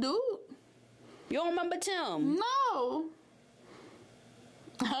remember this dude. You don't remember Tim? No.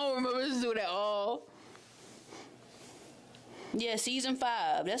 I don't remember this dude at all. Yeah, season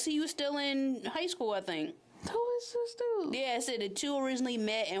 5. That's he was still in high school, I think. Who is this dude? Yeah, it said the two originally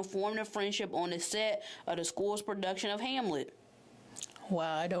met and formed a friendship on the set of the school's production of Hamlet.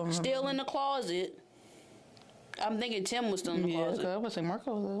 Wow, I don't remember. Still in the closet. I'm thinking Tim was still in the closet. I was say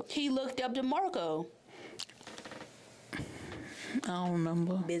Marco was He looked up to Marco. I don't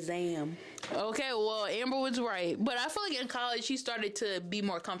remember. Bizam. Okay, well, Amber was right, but I feel like in college she started to be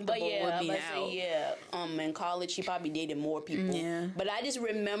more comfortable with being out. In college she probably dated more people. Yeah. But I just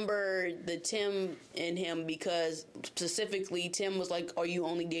remember the Tim in him because specifically Tim was like, "Are you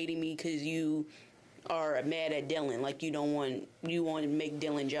only dating me because you are mad at Dylan? Like you want to make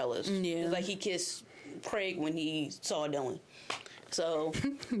Dylan jealous?" Yeah. It's like he kissed Craig when he saw Dylan. So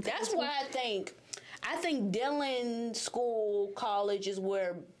that's why I think Dylan school, college is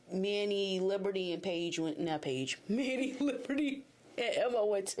where Manny, Liberty, and Paige went. Not Paige. Manny, Liberty, and Emma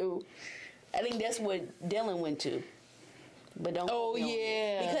went to. I think that's what Dylan went to. But don't. Oh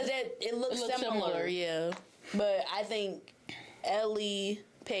yeah, because it looks similar. Yeah. But I think Ellie,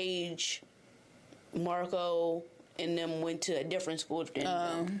 Paige, Marco, and them went to a different school than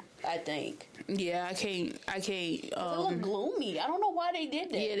them, I think. Yeah, I can't. It looked gloomy. I don't know why they did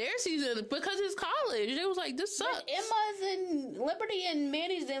that. Yeah, their season because it's college. They was like, this sucks. But Emma's and Liberty and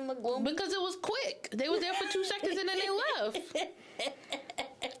Manny's didn't look gloomy Because it was quick. They was there for 2 seconds and then they left.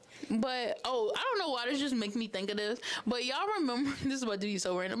 But, I don't know why this just make me think of this. But y'all remember, this is about to be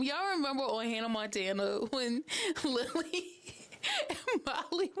so random. Y'all remember on Hannah Montana when Lily and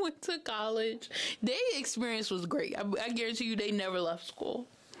Molly went to college? Their experience was great. I guarantee you they never left school.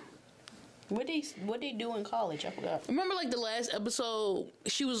 What they do in college? I forgot. Remember, like the last episode,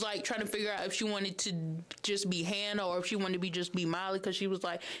 she was like trying to figure out if she wanted to just be Hannah or if she wanted to just be Molly, because she was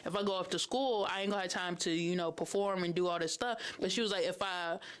like, if I go off to school, I ain't gonna have time to perform and do all this stuff. But she was like, if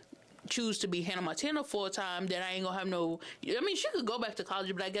I choose to be Hannah Montana full time, then I ain't gonna have no. I mean, she could go back to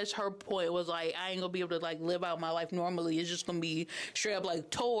college, but I guess her point was like, I ain't gonna be able to like live out my life normally. It's just gonna be straight up like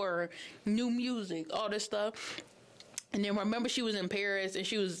tour, new music, all this stuff. And then remember she was in Paris and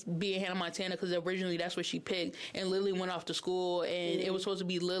she was being Hannah Montana because originally that's what she picked. And Lily went off to school and it was supposed to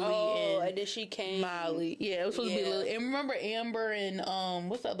be Lily and then she came. Molly. Yeah, it was supposed to be Lily. And remember Amber and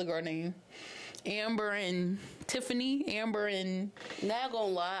what's the other girl name? Amber and Tiffany. Amber and not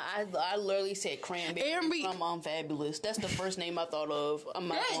gonna lie, I literally said Cranberry from Fabulous. That's the first name I thought of. I'm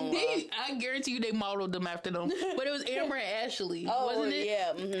not gonna lie. I guarantee you they modeled them after them. But it was Amber and Ashley, wasn't it?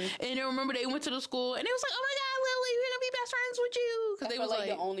 Yeah. Mm-hmm. And then remember they went to the school and it was like, oh my God, Lily, we're gonna be best friends with you. Because they was like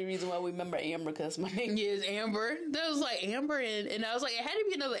the only reason why we remember Amber because my name is Amber. That was like Amber and I was like, it had to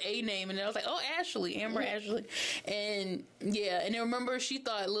be another A name. And then I was like, oh, Ashley, Amber, Ashley. And yeah, and then remember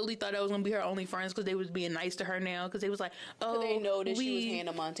Lily thought that was gonna be her only friends because they was being nice to her now because they was like, oh, they know that she was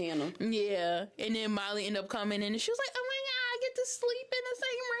Hannah Montana. Yeah, and then Molly ended up coming in and she was like, oh my God, I get to sleep in the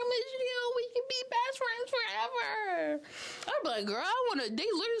same room as you. We can be best friends forever. I'd be like, girl, they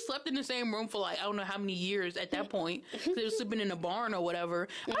literally slept in the same room for like, I don't know how many years at that point. They were sleeping in a barn or whatever.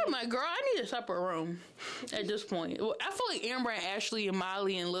 I'm like, girl, I need a separate room at this point. I feel like Amber and Ashley and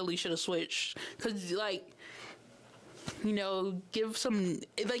Molly and Lily should have switched because like, give some,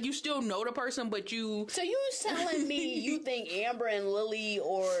 like, you still know the person, but you... So you telling me you think Amber and Lily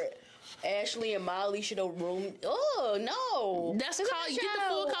or Ashley and Molly should have roomed? Oh, no. That's college. Get the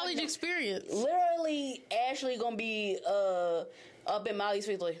full college experience. Literally, Ashley gonna be up in Molly's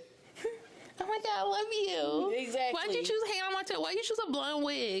face like... Oh my God, I love you. Exactly. Why'd you choose Hannah Montana? Why'd you choose a blonde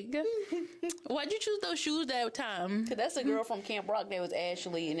wig? Why'd you choose those shoes that time? Cause that's the girl from Camp Rock that was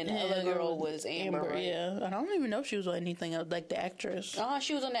Ashley, and then the other girl was Amber. Right? Yeah, I don't even know if she was on anything else, like the actress.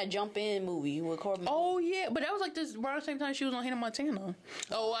 She was on that Jump In movie with Corbin. Oh yeah, but that was like this around the same time she was on Hannah Montana.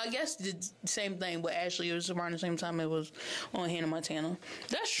 Oh, I guess the same thing, but Ashley, it was around the same time it was on Hannah Montana.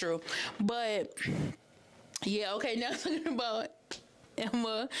 That's true, but yeah, okay. Now talking about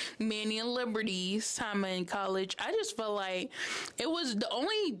Emma, Manny, and Liberty's time in college, I just felt like it was the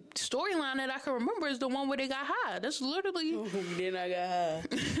only storyline that I can remember is the one where they got high. That's literally. Then I got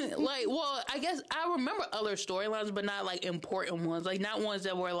high. Like, well, I guess I remember other storylines, but not like important ones. Like, not ones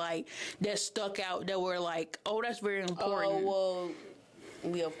that were like that stuck out. That were like, oh, that's very important. Oh well.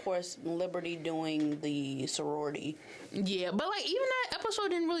 We of course Liberty doing the sorority. Yeah, but like even that episode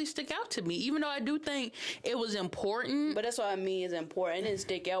didn't really stick out to me, even though I do think it was important. But that's what I mean is important. It didn't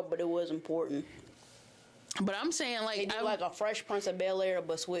stick out, but it was important. But I'm saying like like a Fresh Prince of Bel-Air,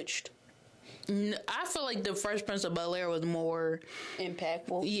 but switched. I feel like the Fresh Prince of Bel-Air was more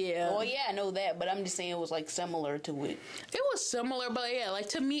impactful. Yeah. Well, yeah, I know that, but I'm just saying it was like similar to it. It was similar, but yeah, like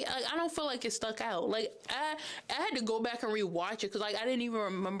to me, I don't feel like it stuck out. Like I had to go back and rewatch it because like I didn't even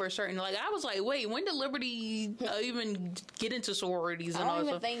remember certain. Like I was like, wait, when did Liberty even get into sororities and all? I don't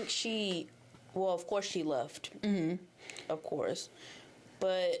even think she. Well, of course she left. Mm-hmm. Of course,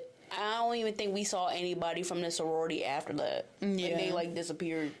 but I don't even think we saw anybody from the sorority after that. Yeah, like, they like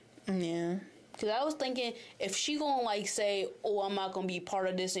disappeared. Yeah. Because I was thinking, if she gonna like say, oh, I'm not gonna be part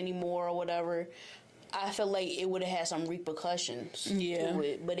of this anymore or whatever, I feel like it would have had some repercussions to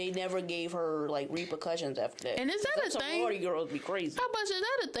it. But they never gave her like repercussions after that. And is that a thing? Sorority girls be crazy. How about, is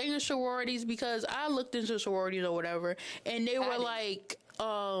that a thing in sororities? Because I looked into sororities or whatever, and they were like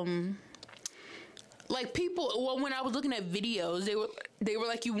people. Well, when I was looking at videos, they were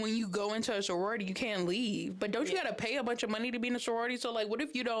like, when you go into a sorority, you can't leave. But don't you got to pay a bunch of money to be in a sorority? So like, what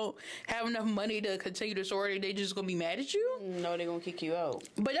if you don't have enough money to continue the sorority? They just gonna be mad at you? No, they're gonna kick you out.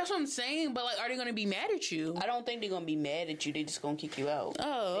 But that's what I'm saying. But like, are they gonna be mad at you? I don't think they're gonna be mad at you. They just gonna kick you out.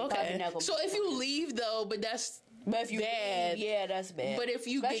 Oh, okay. So if you leave though, but if you bad, yeah, that's bad. But if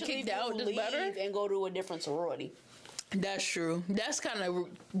you get kicked out, it's better and go to a different sorority. That's true. That's kind of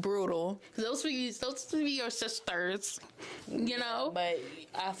brutal. Because those be your sisters, you know? But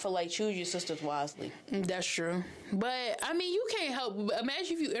I feel like choose your sisters wisely. That's true. But, I mean, you can't help.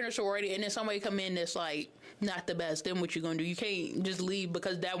 Imagine if you enter sorority and then somebody come in that's, like, not the best. Then what you going to do? You can't just leave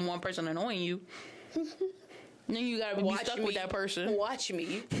because that one person annoying you. Then you gotta be stuck with that person. Watch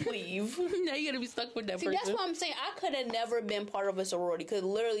me leave. Now you gotta be stuck with that person. That's what I'm saying. I could have never been part of a sorority because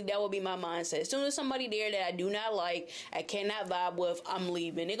literally that would be my mindset. As soon as somebody there that I do not like, I cannot vibe with, I'm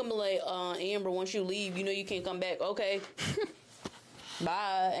leaving. They're gonna be like, Amber, once you leave, you know you can't come back. Okay.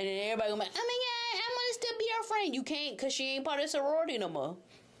 Bye. And then everybody gonna be like, oh my God, I'm gonna still be her friend. You can't because she ain't part of the sorority no more.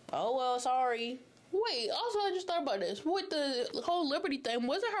 Oh, well, sorry. Wait, also I just thought about this. With the whole Liberty thing,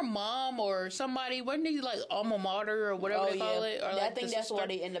 wasn't her mom or somebody, wasn't he like alma mater or whatever they call it? Or I like think that's why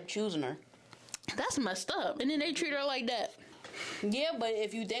they end up choosing her. That's messed up. And then they treat her like that. Yeah, but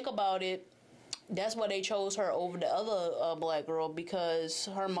if you think about it, that's why they chose her over the other black girl because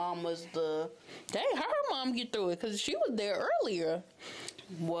her mom was the... Dang, how her mom get through it? Because she was there earlier.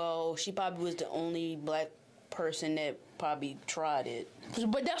 Well, she probably was the only black person that probably tried it.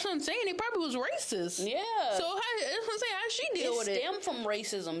 But that's what I'm saying. It probably was racist. Yeah. So that's what I'm saying. How she deal with it? It stemmed from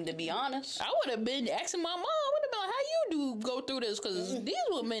racism, to be honest. I would have been asking my mom. I would have been like, how you go through this? Because these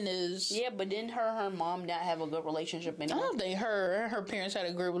women is... Yeah, but didn't her mom not have a good relationship anymore? I don't think her parents had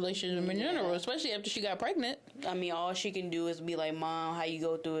a good relationship in general, especially after she got pregnant. I mean, all she can do is be like, Mom, how you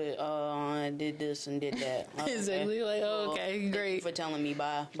go through it? I did this and did that. Exactly. Like, okay, great. Thank you for telling me.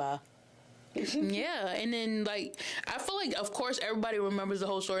 Bye. Yeah, and then like I feel like of course everybody remembers the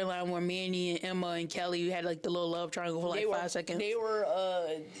whole storyline where Manny and Emma and Kelly had like the little love triangle for like 5 seconds. They were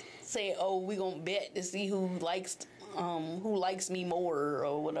saying, "Oh, we gonna bet to see who likes me more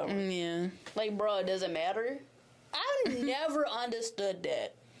or whatever." Yeah, like bro, it doesn't matter. I never understood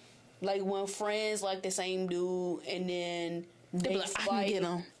that. Like when friends like the same dude and then they like, fight.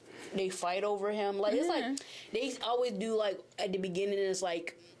 They fight over him. Like it's like they always do. Like at the beginning, it's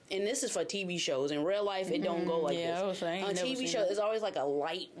like. And this is for TV shows. In real life, it don't go like this. I was saying, on TV shows, it's always like a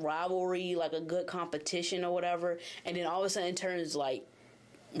light rivalry, like a good competition or whatever. And then all of a sudden, it turns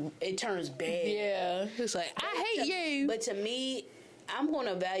bad. Yeah, it's like I hate you. But to me, I'm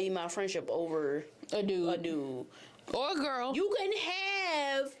gonna value my friendship over a dude or a girl. You can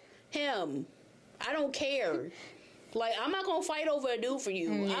have him. I don't care. Like I'm not gonna fight over a dude for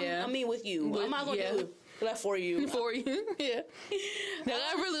you. Yeah. I mean, with you, I'm not gonna do it. Like for you. Yeah.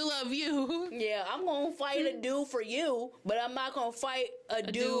 I really love you. Yeah, I'm gonna fight a dude for you, but I'm not gonna fight a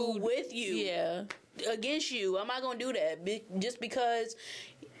dude with you. Yeah. Against you. I'm not gonna do that just because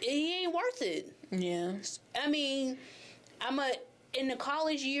he ain't worth it. Yeah. I mean, in the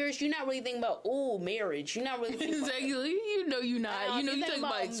college years, you're not really thinking about marriage. You're not really thinking exactly. You know you're not. You talking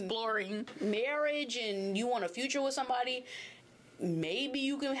about exploring marriage and you want a future with somebody. Maybe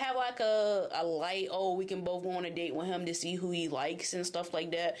you can have like a light, we can both go on a date with him to see who he likes and stuff like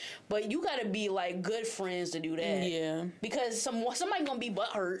that. But you gotta be like good friends to do that. Yeah. Because somebody gonna be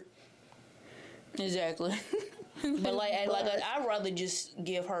butthurt. Exactly. But I'd rather just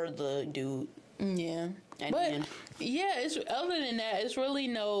give her the dude. Yeah. Yeah, it's other than that, it's really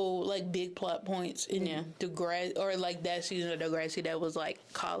no like big plot points in Degrassi or like that season of Degrassi that was like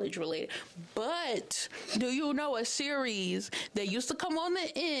college related. But do you know a series that used to come on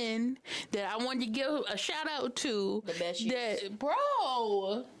the end that I wanted to give a shout out to? The Best Years. Bro,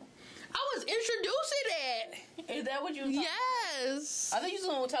 I was introduced to that. Is that what you were talking Yes. I think you was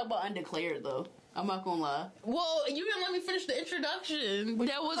going to talk about Undeclared, though. I'm not going to lie. Well, you didn't let me finish the introduction.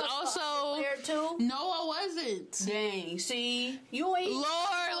 That was also... Undeclared, too? No, I wasn't. Dang, see? You ain't... Lord,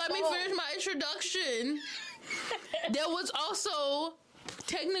 let me finish my introduction. That was also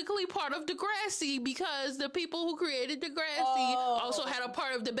technically part of Degrassi because the people who created Degrassi also had a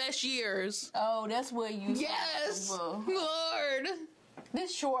part of the best years. Oh, that's where you... Yes. Lord.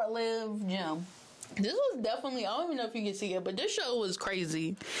 This short-lived gem. This was definitely, I don't even know if you can see it, but this show was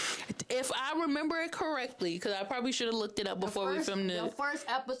crazy. If I remember it correctly, because I probably should have looked it up before we filmed it. The first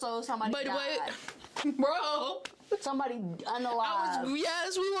episode, somebody died. Wait, bro. Somebody unalive.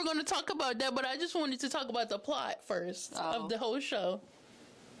 Yes, we were going to talk about that, but I just wanted to talk about the plot first of the whole show.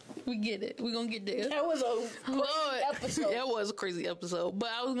 We get it. We're going to get there. That was a crazy episode. That was a crazy episode. But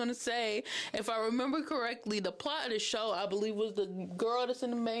I was going to say, if I remember correctly, the plot of the show, I believe, was the girl that's in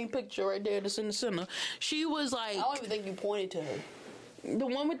the main picture right there that's in the center. She was like... I don't even think you pointed to her. The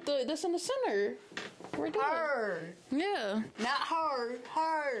one with that's in the center. Right there. Her. Yeah. Not her.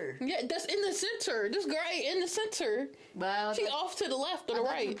 Her. Yeah, that's in the center. This girl in the center. Well, she off to the left or the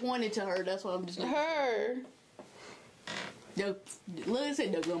right. You pointed to her. That's what I'm just... Her. Let's say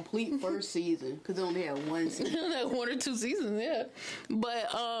the complete first season, because they only had one season. Like 1 or 2 seasons, yeah. But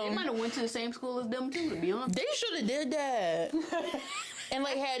they might have went to the same school as them too, to be honest. They should have did that. And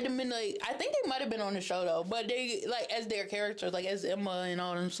like had them in like, I think they might have been on the show though, but they like as their characters, like as Emma and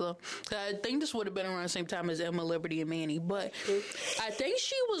all them stuff. I think this would have been around the same time as Emma, Liberty, and Manny. But I think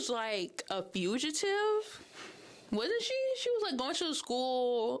she was like a fugitive. Wasn't she? She was like going to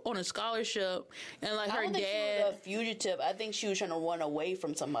school on a scholarship, and like her I don't think dad. she was a fugitive. I think she was trying to run away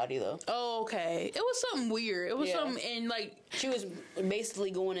from somebody though. Oh, okay. It was something weird. It was something, and like she was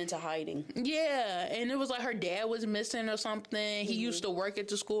basically going into hiding. Yeah, and it was like her dad was missing or something. He used to work at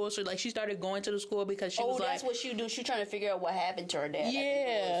the school, so like she started going to the school because she was like, that's what she do. She trying to figure out what happened to her dad.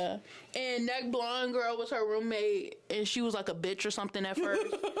 Yeah, and that blonde girl was her roommate, and she was like a bitch or something at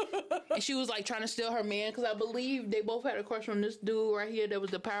first, and she was like trying to steal her man because I believe they both had a crush on this dude right here that was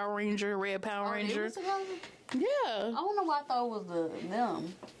the Power Ranger, Red Power Ranger. Yeah. I don't know why I thought it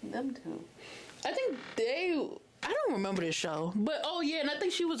was them two. I think I don't remember this show, but and I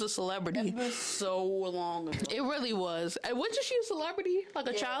think she was a celebrity. It was so long ago. It really was. Wasn't she a celebrity, like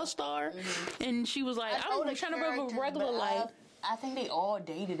a child star? Mm-hmm. And she was like, I'm trying to live a regular life. I think they all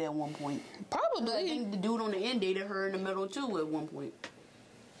dated at one point. Probably. I think the dude on the end dated her in the middle too at one point.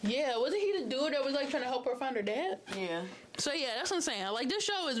 Yeah, wasn't he the dude that was like trying to help her find her dad? Yeah. So yeah, that's what I'm saying. Like this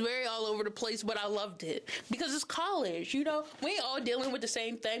show is very all over the place, but I loved it because it's college. You know, we ain't all dealing with the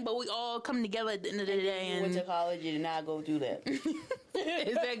same thing, but we all come together at the end of the day. And went to college and I go through that.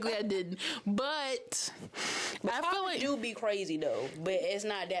 Exactly, I didn't. But I feel like do be crazy though, but it's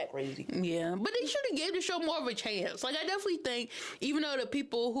not that crazy. Yeah, but they should have gave the show more of a chance. Like I definitely think, even though the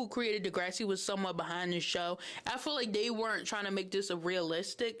people who created Degrassi was somewhat behind the show, I feel like they weren't trying to make this a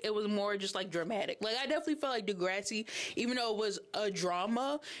realistic. It was more just like dramatic. Like I definitely felt like Degrassi, even though it was a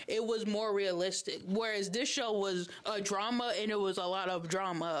drama, it was more realistic. Whereas this show was a drama and it was a lot of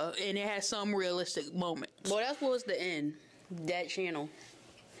drama and it had some realistic moments. Well, that was the end. That channel.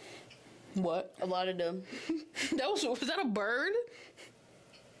 What? A lot of them. Was that a bird?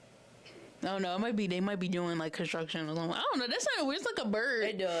 I don't know. They might be doing like construction or something. I don't know. That sounded weird. It's like a bird.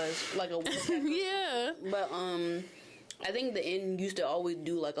 It does. Like a yeah. But I think the end used to always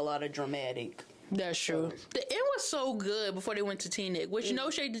do like a lot of dramatic. That's true. The end was so good before they went to Teen Nick, which no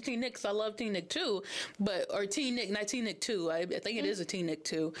shade to Teen Nick, because I love Teen Nick too, or Teen Nick, not Teen Nick 2. I think it is a Teen Nick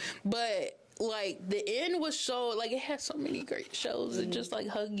 2, but like the end was so like it had so many great shows that just like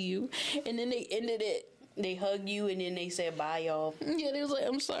hug you, and then they ended it. They hug you and then they said bye, y'all. Yeah, they was like,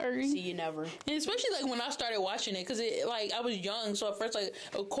 I'm sorry. See you never. And especially like when I started watching it, because it like I was young, so at first like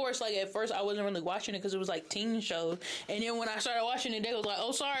of course like at first I wasn't really watching it because it was like teen shows, and then when I started watching it, they was like,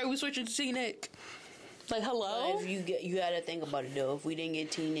 oh sorry, we switching to Teen Nick. Like hello. But if you gotta think about it though. If we didn't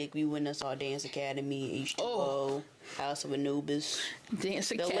get Teen Nick, we wouldn't have saw Dance Academy, H2O, House of Anubis,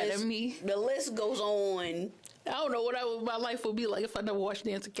 Dance Academy. The list goes on. I don't know what my life would be like if I never watched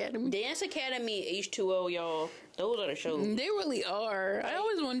Dance Academy. Dance Academy, H2O, y'all. Those are the shows. They really are. I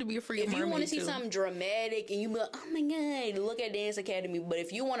always wanted to be a freaking mermaid. If you want to see something dramatic and you be like, oh my god, look at Dance Academy. But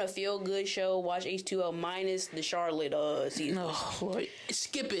if you want a feel good show, watch H2O minus the Charlotte season. Oh, Lord.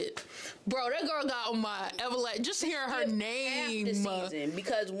 Skip it, bro. That girl got on my everlasting. Just hearing her name. Half the season,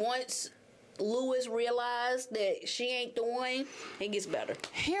 because once Lewis realized that she ain't the one, it gets better.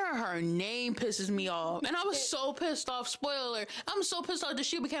 Hearing her name pisses me off. And I was so pissed off. Spoiler. I'm so pissed off that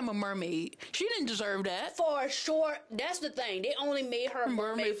she became a mermaid. She didn't deserve that. For a short, that's the thing. They only made her a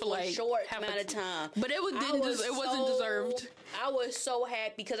mermaid for like a short amount of time. But it wasn't deserved. I was so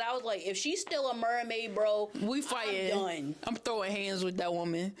happy because I was like, if she's still a mermaid, bro, we fighting. I'm done. I'm throwing hands with that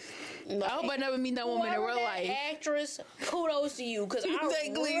woman. Like, I hope I never meet that woman in real life. Actress, kudos to you because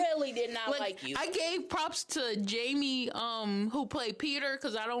exactly. I really did not like you. I gave props to Jamie, who played Peter,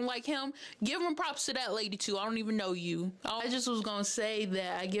 because I don't like him. Give him props to that lady too. I don't even know you. I just was gonna say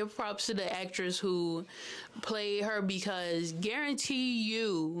that I give props to the actress who played her because guarantee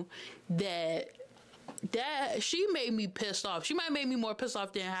you that she made me pissed off. She might make me more pissed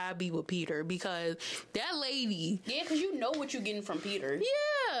off than how I be with Peter because that lady. Yeah, because you know what you're getting from Peter.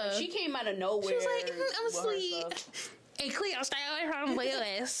 Yeah, she came out of nowhere. She was like, "I'm asleep." And Cleo, stay away from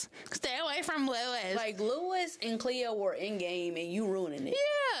Lewis. Stay away from Lewis. Like Lewis and Cleo were in game, and you ruining it.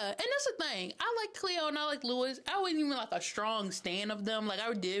 Yeah, and that's the thing. I like Cleo and I like Lewis. I wasn't even like a strong stan of them. Like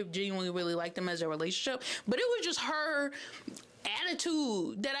I did genuinely really like them as a relationship, but it was just her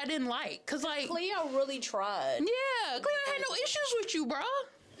attitude that I didn't like. Cause like Cleo really tried. Yeah, Cleo had no issues with you, bro.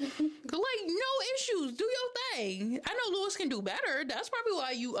 Like no issues. Do your thing. I know Lewis can do better. That's probably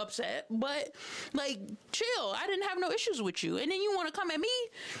why you upset. But like, chill. I didn't have no issues with you, and then you want to come at me,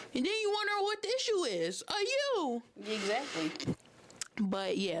 and then you wonder what the issue is. Are you? Exactly.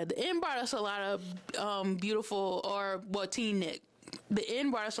 But yeah, the end brought us a lot of beautiful, Teen Nick. The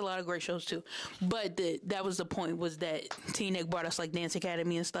end brought us a lot of great shows too, but that was the point, was that Teen Nick brought us like Dance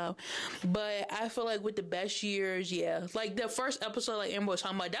Academy and stuff. But I feel like with the best years, yeah, like the first episode, like Amber was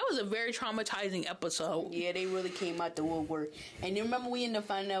talking about, that was a very traumatizing episode. Yeah, they really came out the woodwork. And you remember we ended up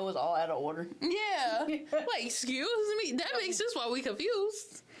finding out it was all out of order. Yeah, like excuse me, that makes sense why we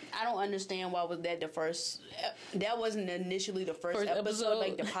confused. I don't understand why was that the first. That wasn't initially the first episode,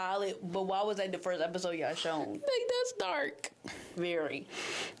 like the pilot. But why was that the first episode y'all shown? Like that's dark. Very.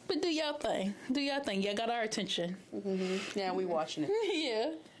 But do y'all thing. Y'all got our attention. Mm-hmm. Yeah, we watching it.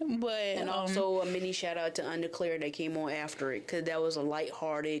 Yeah. But and also a mini shout out to Undeclared that came on after it, because that was a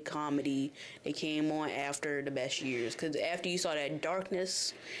lighthearted comedy that came on after the best years. Because after you saw that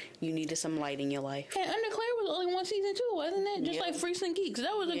darkness, you needed some light in your life. And Undeclared was only one season too, wasn't it? Just like Freaks and Geeks.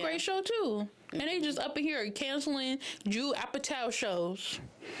 That was a great show too. And they just up in here canceling Jude Apatow shows.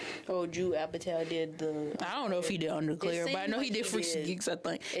 Oh, Jude Apatow did the. I don't know if he did Undeclared, but I know he did Freaks and Geeks. I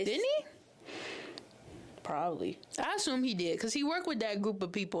think didn't he? Probably. I assume he did because he worked with that group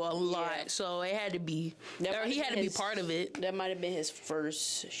of people a lot, so it had to be. Or he had to be part of it. That might have been his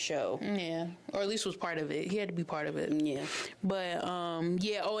first show. Yeah, or at least was part of it. He had to be part of it. Yeah. But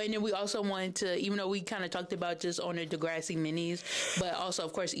yeah. Oh, and then we also wanted to, even though we kind of talked about just on the Degrassi minis, but also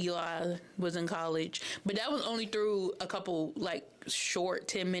of course Eli was in college, but that was only through a couple like short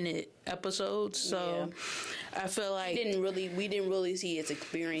 10-minute episodes. So I feel like we didn't really see his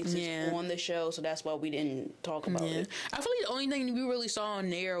experiences on the show, so that's why we didn't talk about it. I feel like the only thing we really saw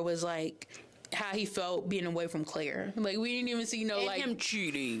on there was like how he felt being away from Claire. Like we didn't even see like him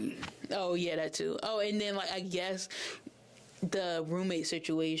cheating. Oh yeah, that too. Oh, and then like I guess the roommate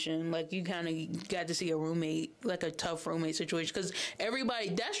situation, like you kind of got to see a roommate, like a tough roommate situation, because everybody,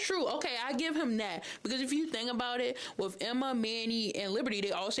 that's true. Okay, I give him that, because if you think about it, with Emma, Manny, and Liberty,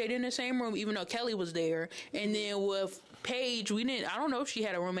 they all stayed in the same room, even though Kelly was there. And then with Paige, I don't know if she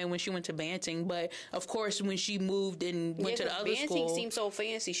had a roommate when she went to Banting, but of course when she moved and went to the other Banting school. Banting seemed so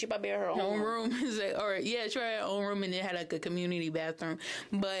fancy. She probably had her own room. She had her own room, and it had like a community bathroom.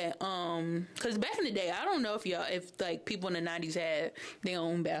 But because back in the day, I don't know if like people in the 90s had their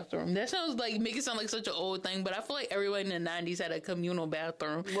own bathroom. That sounds like, make it sound like such an old thing, but I feel like everybody in the 90s had a communal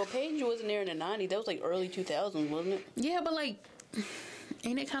bathroom. Well, Paige wasn't there in the 90s. That was like early 2000s, wasn't it? Yeah, but like,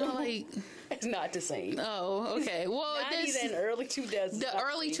 ain't it kind of like... It's not the same. Oh, okay. Well, 90s and early 2000s. The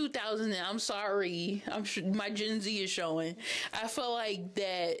early 2000s, I'm sorry. I'm sure my Gen Z is showing. I feel like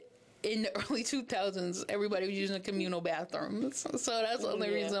that in the early 2000s, everybody was using communal bathrooms. So that's the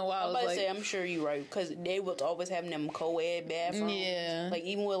only reason why I was like... I'm sure you're right, because they was always having them co-ed bathrooms. Yeah. Like,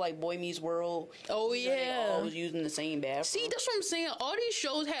 even with, like, Boy Meets World. Oh, yeah. They always using the same bathroom. See, that's what I'm saying. All these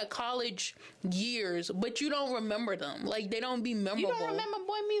shows had college years, but you don't remember them. Like, they don't be memorable. You don't remember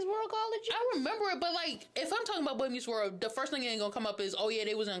Boy Meets World college years? I remember it, but, like, if I'm talking about Boy Meets World, the first thing that ain't gonna come up is, oh, yeah,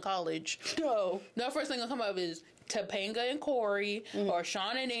 they was in college. No. The first thing gonna come up is Topanga and Corey, or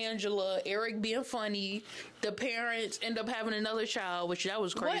Sean and Angela, Eric being funny. The parents end up having another child, which that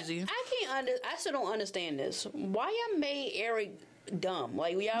was crazy. I still don't understand this. Why y'all made Eric dumb?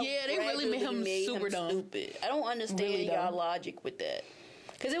 Like, y'all they really made him super dumb. Stupid. I don't understand y'all logic with that.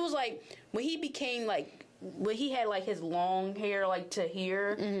 Because it was like, when he became like, when he had like his long hair like to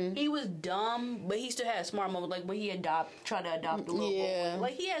here, he was dumb, but he still had smart moments. Like when he tried to adopt a little boy.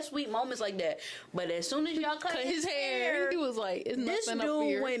 Like he had sweet moments like that. But as soon as y'all cut his hair, he was like, it's this nothing up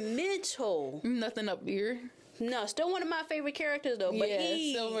here. dude went mental. Nothing up here. No, still one of my favorite characters though. But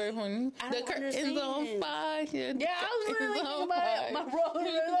he still very funny. The curtain's on fire. Yeah, I was really thinking about it. My brother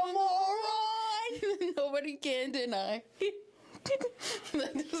is a moron. Nobody can deny.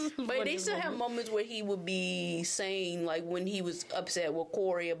 But they still have moments where he would be saying, like when he was upset with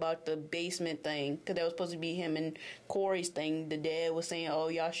Corey about the basement thing, because that was supposed to be him and Corey's thing. The dad was saying, "Oh,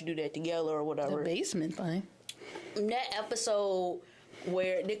 y'all should do that together or whatever." The basement thing. That episode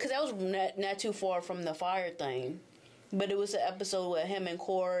where, because that was not too far from the fire thing, but it was an episode where him and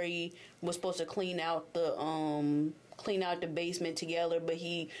Corey was supposed to clean out the basement together, but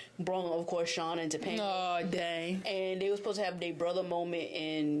he brought, of course, Sean into pain. Oh, dang. And they were supposed to have their brother moment,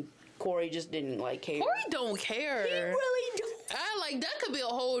 and Corey just didn't, like, care. Corey don't care. He really don't. That could be a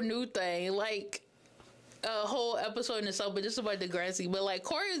whole new thing. Like, a whole episode in itself, but just about Degrassi. But, like,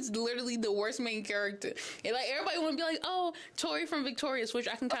 Corey is literally the worst main character. And, like, everybody want to be like, oh, Tori from Victorious, which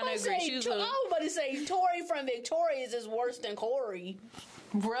I can kind of agree. I was about to say, Tori from Victorious is worse than Corey.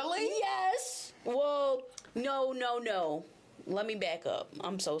 Really? Yes. Well, no. Let me back up.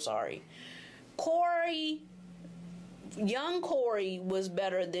 I'm so sorry. Young Corey was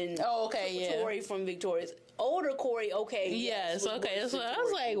better than Tori from Victorious. Older Corey, okay. Yes, okay. So I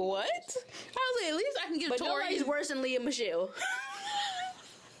was like, what? I was like, at least I can give but Tori. But nobody's worse than Leah Michelle.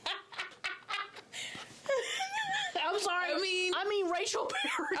 I'm sorry. I mean Rachel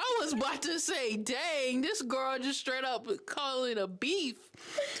Berry. I was about to say, dang, this girl just straight up calling a beef.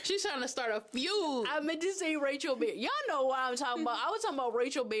 She's trying to start a feud. I meant to say Rachel Berry. Y'all know what I'm talking about. I was talking about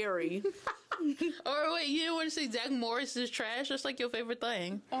Rachel Berry. Or wait, you didn't want to say Zach Morris is trash? That's like your favorite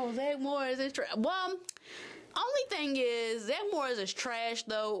thing. Oh, Zach Morris is trash. Well, only thing is, Zach Morris is trash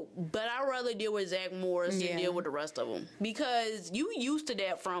though, but I'd rather deal with Zach Morris than deal with the rest of them. Because you used to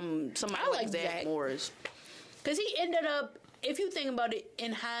that from somebody like Zach Morris. Because he ended up, if you think about it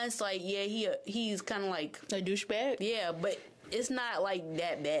in hindsight, he's kind of like a douchebag. Yeah, but it's not like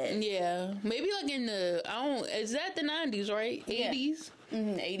that bad. Yeah, maybe like in the is that the 90s, right? 80s.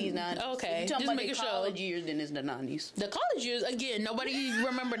 80s, 90s. Okay, if you're talking about the college years, then it's the 90s. The college years, again, nobody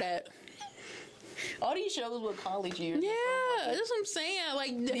remember that. All these shows were college years. Yeah, that's what I'm saying.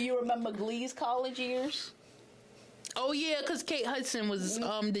 Like, do you remember Glee's college years? Oh yeah, because Kate Hudson was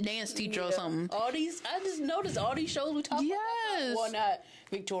the dance teacher or something. I just noticed all these shows we talked about. Well, not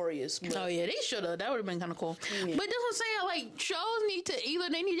Victorious. But. Oh yeah, they should have. That would have been kind of cool. Yeah. But that's what I'm saying. Like, shows need to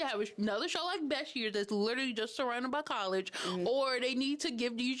they need to have another show like Best Years that's literally just surrounded by college, or they need to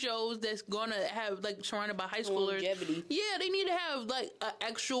give these shows that's gonna have like surrounded by high schoolers. Longevity. Yeah, they need to have like an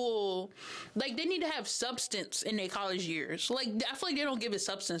actual, like they need to have substance in their college years. Like I feel like they don't give it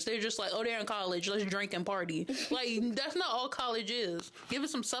substance. They're just like, oh, they're in college, let's drink and party. Like that's not all college is. Give it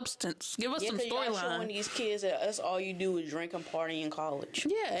some substance. Give us some storyline. Showing these kids that that's all you do is drink and party in college.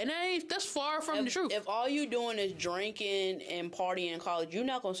 Yeah, and that's far from the truth. If all you doing is drinking and partying in college, you're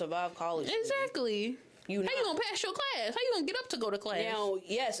not gonna survive college. Exactly. How you gonna pass your class? How you gonna get up to go to class? Now,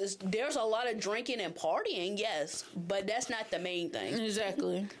 yes, there's a lot of drinking and partying, yes, but that's not the main thing.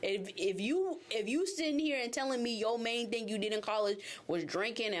 Exactly. If you sitting here and telling me your main thing you did in college was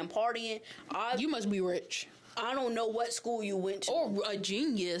drinking and partying, you must be rich. I don't know what school you went to, or a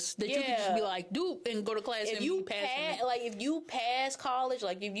genius that you could just be like, dude, and go to class and be passing. If you pass college,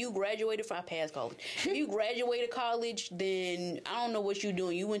 like if you graduated from if you graduated college, then I don't know what you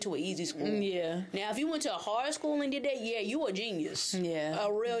doing. You went to an easy school. Yeah. Now, if you went to a hard school and did that, you a genius. Yeah.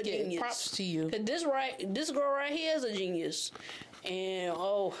 A real genius. Props to you. 'Cause this girl right here is a genius, and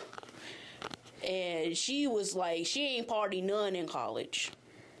and she was like, she ain't party none in college.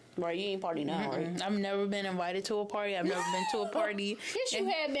 Right, you ain't party now, right? I've never been invited to a party. I've never been to a party. Yes, you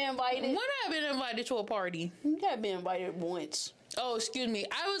have been invited. When have I been invited to a party? You have been invited once. Oh, excuse me.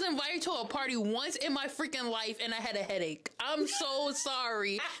 I was invited to a party once in my freaking life, and I had a headache. I'm so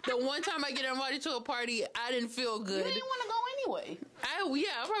sorry. The one time I get invited to a party, I didn't feel good. You didn't want to go anyway.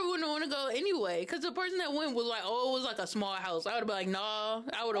 I probably wouldn't want to go anyway, because the person that went was like, oh, it was like a small house. I would have been like, nah.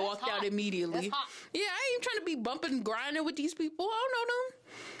 I would have walked out immediately. That's hot. Yeah, I ain't trying to be bumping and grinding with these people. I don't know them.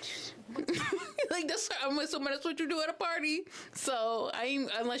 Like I'm assuming that's what you do at a party. So I ain't,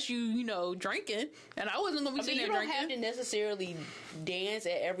 unless you drinking, and I wasn't gonna be sitting there drinking. You don't have to necessarily dance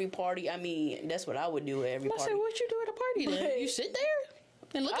at every party. I mean, that's what I would do at every party. I said, what you do at a party then? You sit there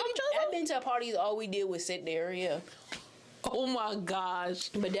and look at each other. I've been to parties. All we did was sit there. Yeah. Oh my gosh.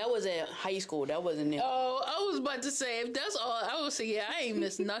 But that was at high school. That wasn't it. Oh, I was about to say, if that's all, I would say, yeah, I ain't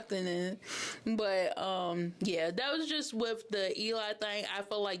missed nothing in. But, yeah, that was just with the Eli thing. I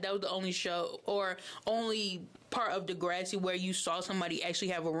feel like that was the only show or only part of Degrassi where you saw somebody actually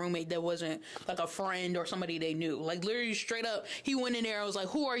have a roommate that wasn't like a friend or somebody they knew. Like, literally straight up, he went in there and was like,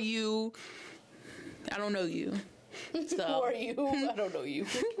 who are you? I don't know you. So, who are you? I don't know you.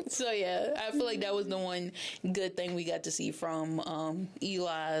 So yeah, I feel like that was the one good thing we got to see from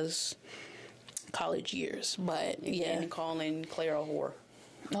Eli's college years. But yeah, and calling Claire a whore.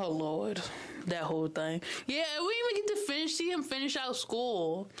 Oh Lord, that whole thing. Yeah, we didn't even get to see him finish out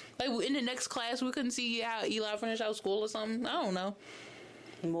school. Like in the next class, we couldn't see how Eli finished out school or something. I don't know.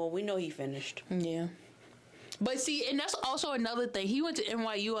 Well, we know he finished. Yeah. But see, and that's also another thing. He went to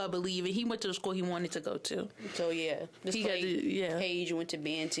NYU, I believe, and he went to the school he wanted to go to. So yeah, Paige went to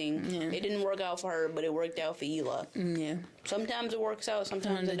Banting. Yeah. It didn't work out for her, but it worked out for Eli. Yeah. Sometimes it works out,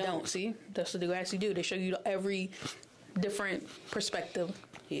 sometimes it don't. See, that's what Degrassi do. They show you every different perspective.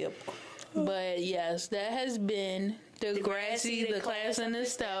 Yep. But yes, that has been Degrassi, the class of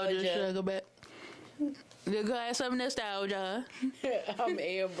nostalgia. Go back. The class of nostalgia. I'm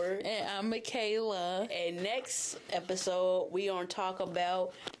Amber. And I'm Michaela. And next episode, we gonna talk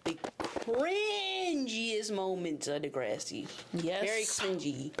about the cringiest moments of Degrassi. Yes. Very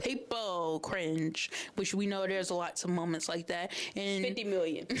cringy. People cringe. Which we know there's lots of moments like that. And 50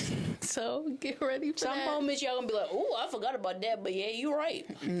 million. So get ready for some that. moments y'all gonna be like, oh, I forgot about that, but yeah, you're right.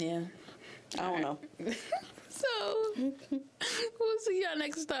 Yeah. I don't know. So we'll see y'all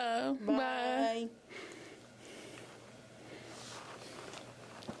next time. Bye.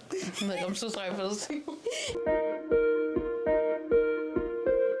 Look, I'm so sorry for those people.